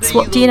ear hats.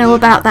 What do you know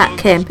about that,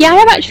 Kim? Yeah, I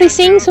have actually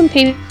seen some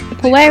people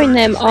wearing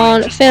them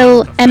on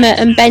Phil, Emma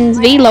and Ben's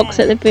vlogs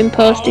that they've been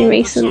posting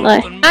recently.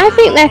 I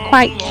think they're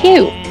quite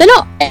cute. They're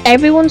not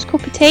everyone's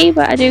cup of tea,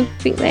 but I do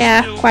think they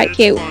are quite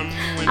cute.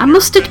 I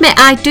must admit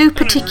I do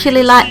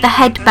particularly like the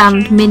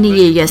headband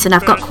mini ears, and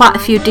I've got quite a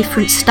few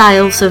different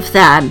styles of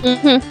them.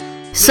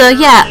 So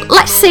yeah,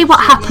 let's see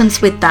what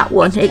happens with that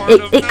one.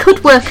 It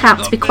could work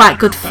out to be quite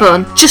good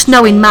fun. Just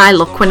knowing my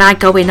luck, when I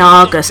go in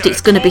August, it's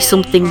going to be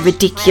something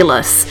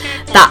ridiculous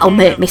that'll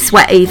make me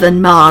sweat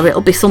even more. It'll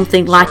be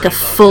something like a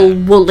full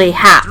woolly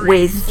hat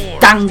with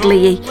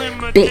dangly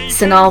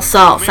bits and all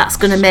sorts. That's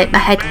going to make my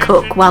head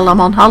cook while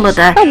I'm on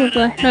holiday.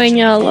 Probably, knowing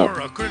your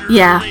luck.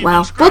 Yeah,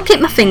 well, we'll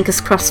keep my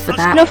fingers crossed for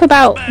that. Enough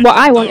about what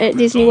I want at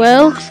Disney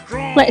World.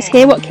 Let's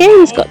hear what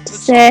Kaylee's got to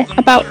say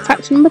about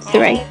fact number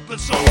 3.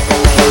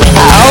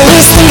 I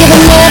always think of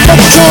another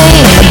day,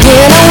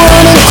 again I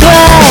wouldn't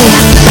cry.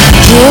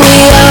 Here we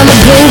are on the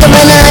brink of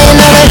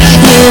another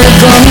year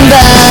gone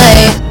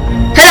by.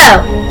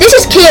 Hello, this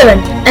is Kieran,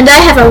 and I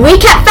have a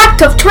recap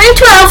fact of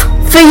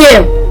 2012 for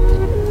you.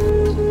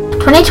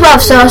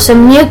 2012 saw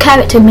some new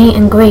character meet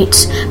and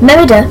greets.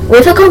 Merida,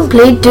 with a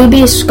complete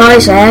dubious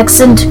Scottish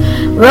accent,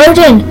 rode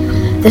in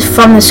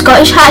from the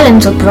Scottish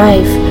Highlands of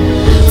Brave.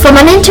 From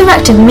an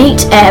interactive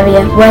meet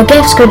area where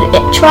guests could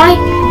try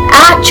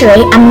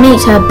archery and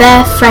meet her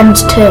bear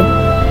friends too.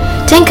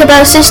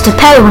 Tinkerbell's sister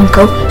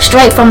Periwinkle,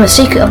 straight from The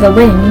Secret of the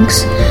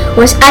Wings,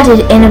 was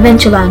added in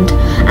Adventureland.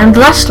 And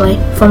lastly,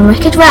 from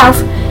Wreck-It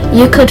Ralph,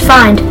 you could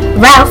find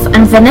Ralph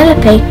and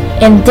Vanellope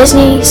in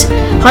Disney's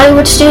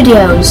Hollywood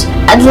Studios.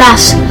 At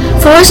last,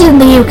 for us in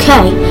the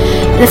UK,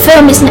 the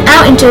film isn't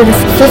out until the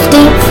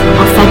 15th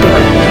of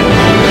February.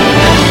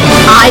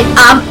 I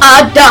am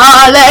a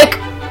Dalek!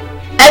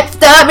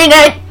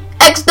 Exterminate!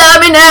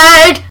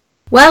 Exterminate!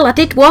 Well, I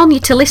did warn you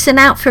to listen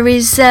out for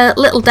his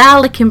little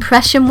Dalek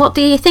impression. What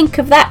do you think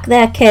of that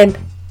there, Kim?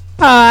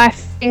 Oh, I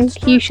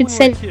think you should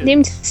send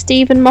him to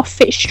Stephen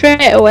Moffat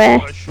straight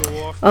away.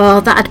 Oh,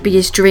 that'd be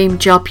his dream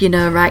job, you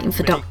know, writing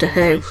for Doctor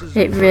Who.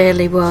 It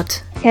really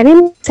would. Get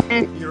him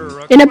sent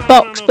in a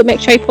box, but make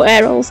sure you put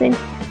air holes in.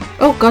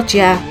 Oh, God,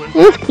 yeah.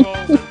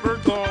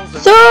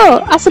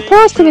 So, I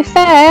suppose to be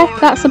fair,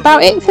 that's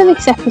about it for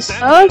this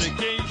episode.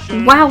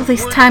 Wow,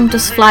 this time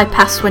does fly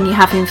past when you're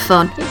having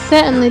fun. It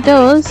certainly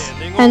does.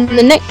 And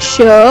the next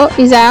show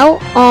is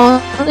out on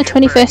the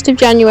 21st of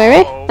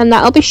January, and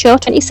that'll be show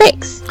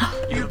 26.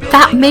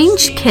 That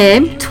means,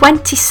 Kim,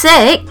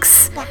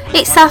 26?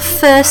 It's our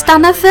first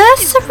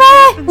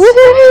anniversary!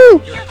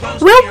 Woohoo!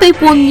 We'll be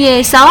 1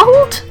 year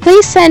old.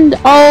 Please send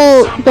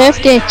all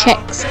birthday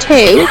checks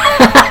too.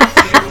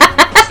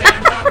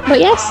 But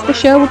yes, the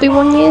show will be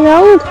 1 year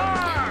old.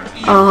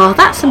 Oh,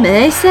 that's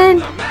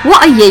amazing.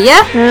 What a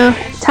year.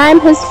 Time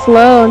has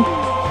flown.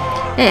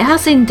 It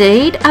has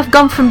indeed. I've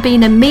gone from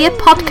being a mere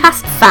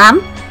podcast fan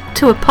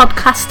to a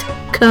podcast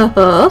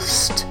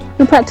co-host.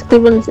 Who practically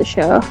runs the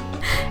show.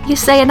 You're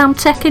saying I'm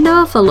taking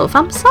over, love?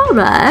 I'm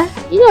sorry.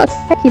 You're not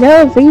taking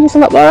over, you're just a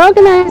lot more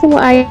organised than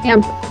what I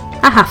am.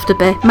 I have to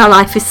be. My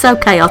life is so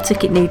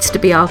chaotic it needs to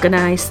be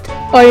organised.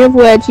 Or in other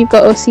words, you've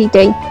got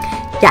OCD.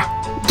 Yeah.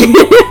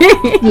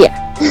 Yeah.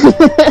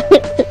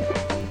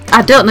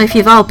 I don't know if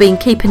you've all been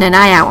keeping an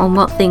eye out on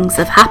what things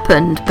have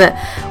happened, but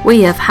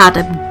we have had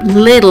a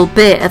little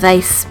bit of a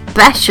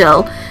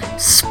special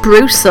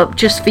spruce up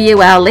just for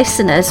you, our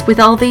listeners, with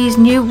all these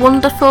new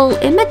wonderful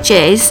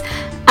images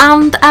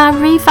and our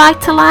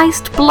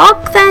revitalised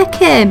blog there,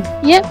 Kim.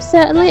 Yep,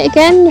 certainly.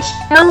 Again,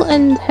 Michelle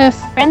and her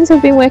friends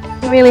have been working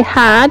really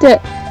hard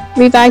at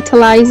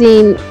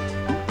revitalising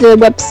the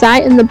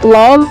website and the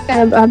blog.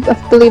 I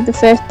believe the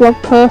first blog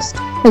post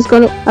has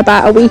gone up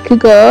about a week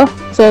ago,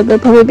 so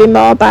there'll probably be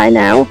more by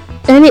now.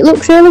 And it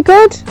looks really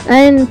good,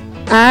 and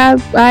I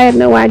had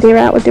no idea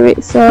how to do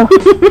it, so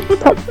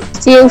props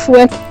to you for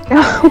working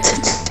out how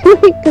to do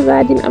it, because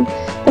I didn't have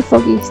the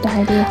foggiest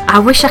idea. I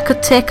wish I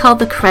could take all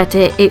the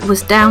credit. It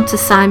was down to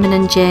Simon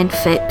and Jane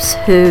Phipps,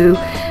 who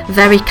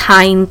very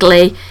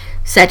kindly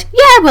said,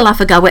 yeah, we'll have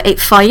a go at it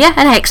for you,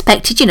 and I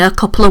expected, a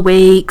couple of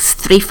weeks,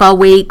 3-4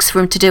 weeks for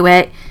him to do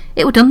it.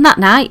 It was done that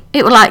night.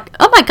 It was like,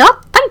 oh my God,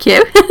 thank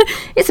you.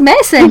 It's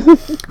amazing.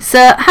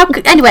 So,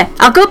 anyway,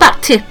 I'll go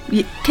back to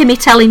Kimmy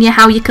telling you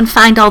how you can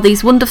find all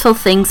these wonderful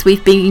things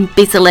we've been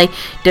busily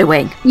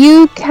doing.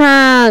 You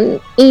can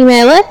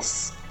email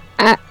us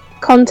at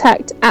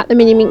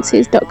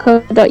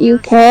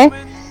contact@theminimixes.co.uk.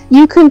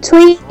 You can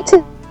tweet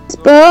us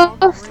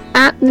both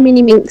at the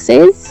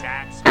Miniminxes,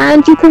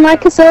 and you can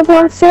like us over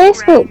on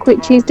Facebook,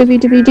 which is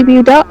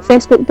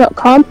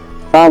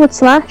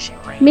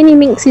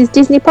www.facebook.com/Miniminxes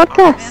Disney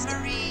Podcast.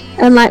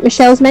 And like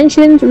Michelle's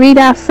mentioned, read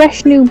our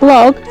fresh new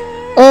blog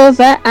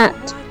over at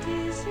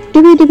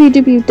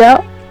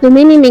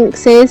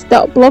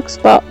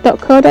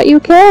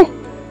www.theminimixes.blogspot.co.uk.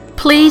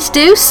 please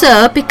do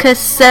so,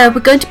 because we're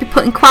going to be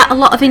putting quite a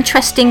lot of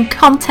interesting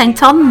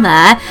content on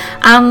there,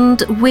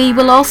 and we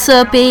will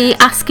also be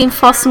asking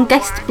for some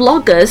guest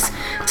bloggers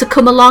to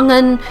come along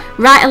and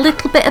write a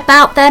little bit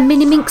about their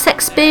Mini Minx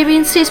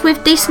experiences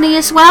with Disney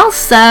as well.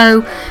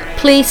 So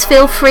please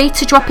feel free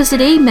to drop us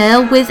an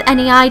email with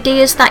any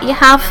ideas that you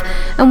have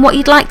and what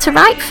you'd like to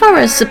write for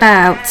us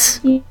about.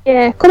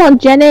 Yeah, come on,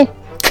 Jenny.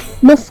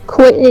 Enough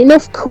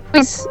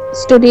quiz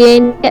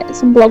studying, get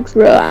some blogs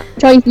wrote. I'm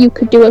sure you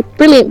could do a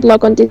brilliant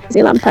blog on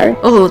Disneyland Paris.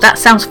 Oh, that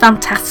sounds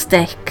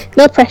fantastic.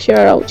 No pressure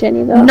at all,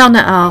 Jenny, though. None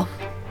at all.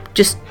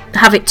 Just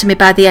have it to me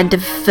by the end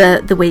of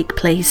the week,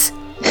 please.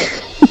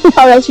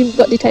 Or else you've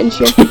got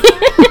detention.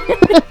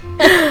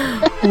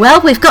 Well,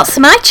 we've got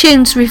some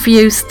iTunes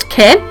reviews,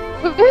 Kim.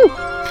 Woo-hoo.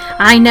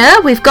 I know,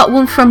 we've got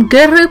one from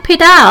Guru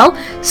Pidal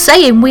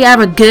saying we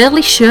are a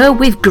girly show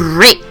with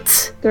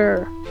grit.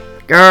 Grr.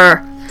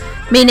 Grr.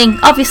 Meaning,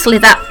 obviously,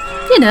 that,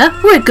 you know,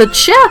 we're a good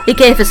show. He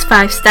gave us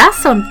 5 stars,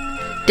 so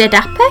I'm dead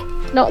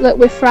happy. Not that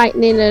we're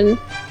frightening and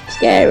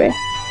scary.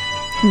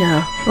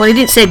 No. Well, he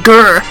didn't say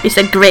grr, he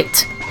said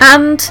grit.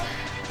 And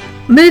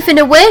moving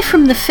away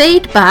from the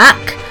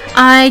feedback,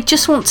 I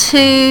just want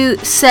to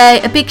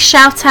say a big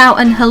shout out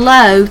and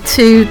hello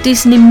to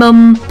Disney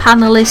Mum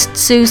panellist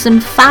Susan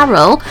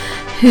Farrell,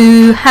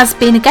 who has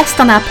been a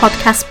guest on our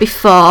podcast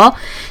before.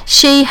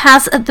 She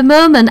has at the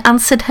moment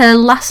answered her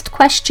last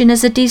question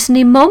as a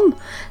Disney mum.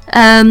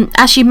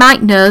 As you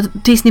might know,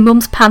 Disney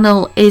Mums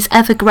panel is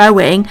ever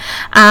growing,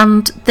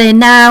 and they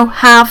now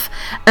have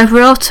a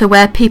rota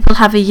where people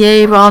have a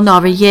year on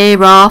or a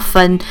year off,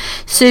 and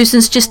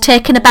Susan's just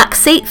taken a back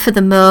seat for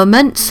the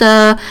moment.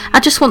 So I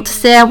just want to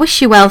say I wish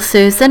you well,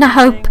 Susan. I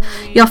hope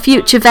your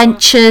future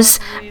ventures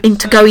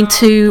into going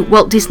to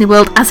Walt Disney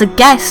World as a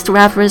guest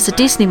rather as a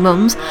Disney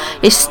Mums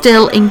is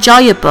still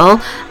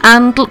enjoyable,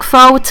 and look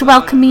forward to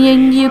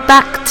welcoming you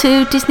back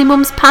to Disney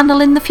Mums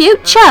panel in the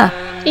future.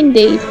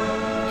 Indeed.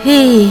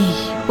 Hey,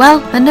 well,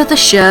 another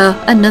show,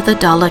 another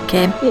dollar,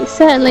 Kim. It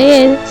certainly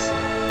is.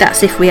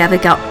 That's if we ever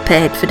got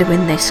paid for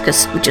doing this,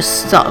 because we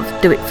just sort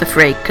of do it for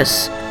free,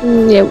 because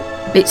Yeah,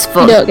 it's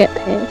fun. we don't get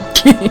paid.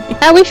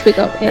 I wish we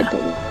got paid,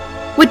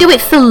 but We do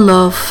it for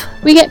love.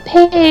 we get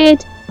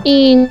paid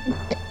in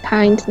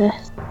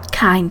kindness.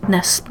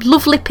 Kindness.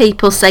 Lovely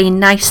people saying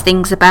nice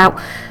things about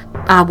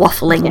our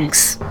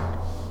wafflings.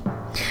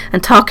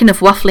 And talking of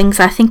wafflings,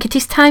 I think it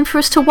is time for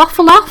us to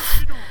waffle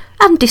off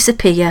and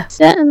disappear.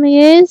 Certainly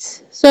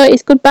is. So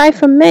it's goodbye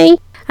from me,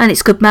 And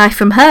it's goodbye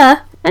from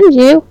her, and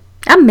you,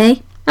 and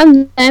me,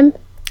 and them.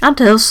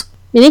 and us.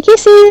 Mini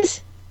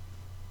kisses.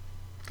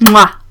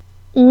 Mwah.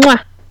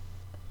 Mwah.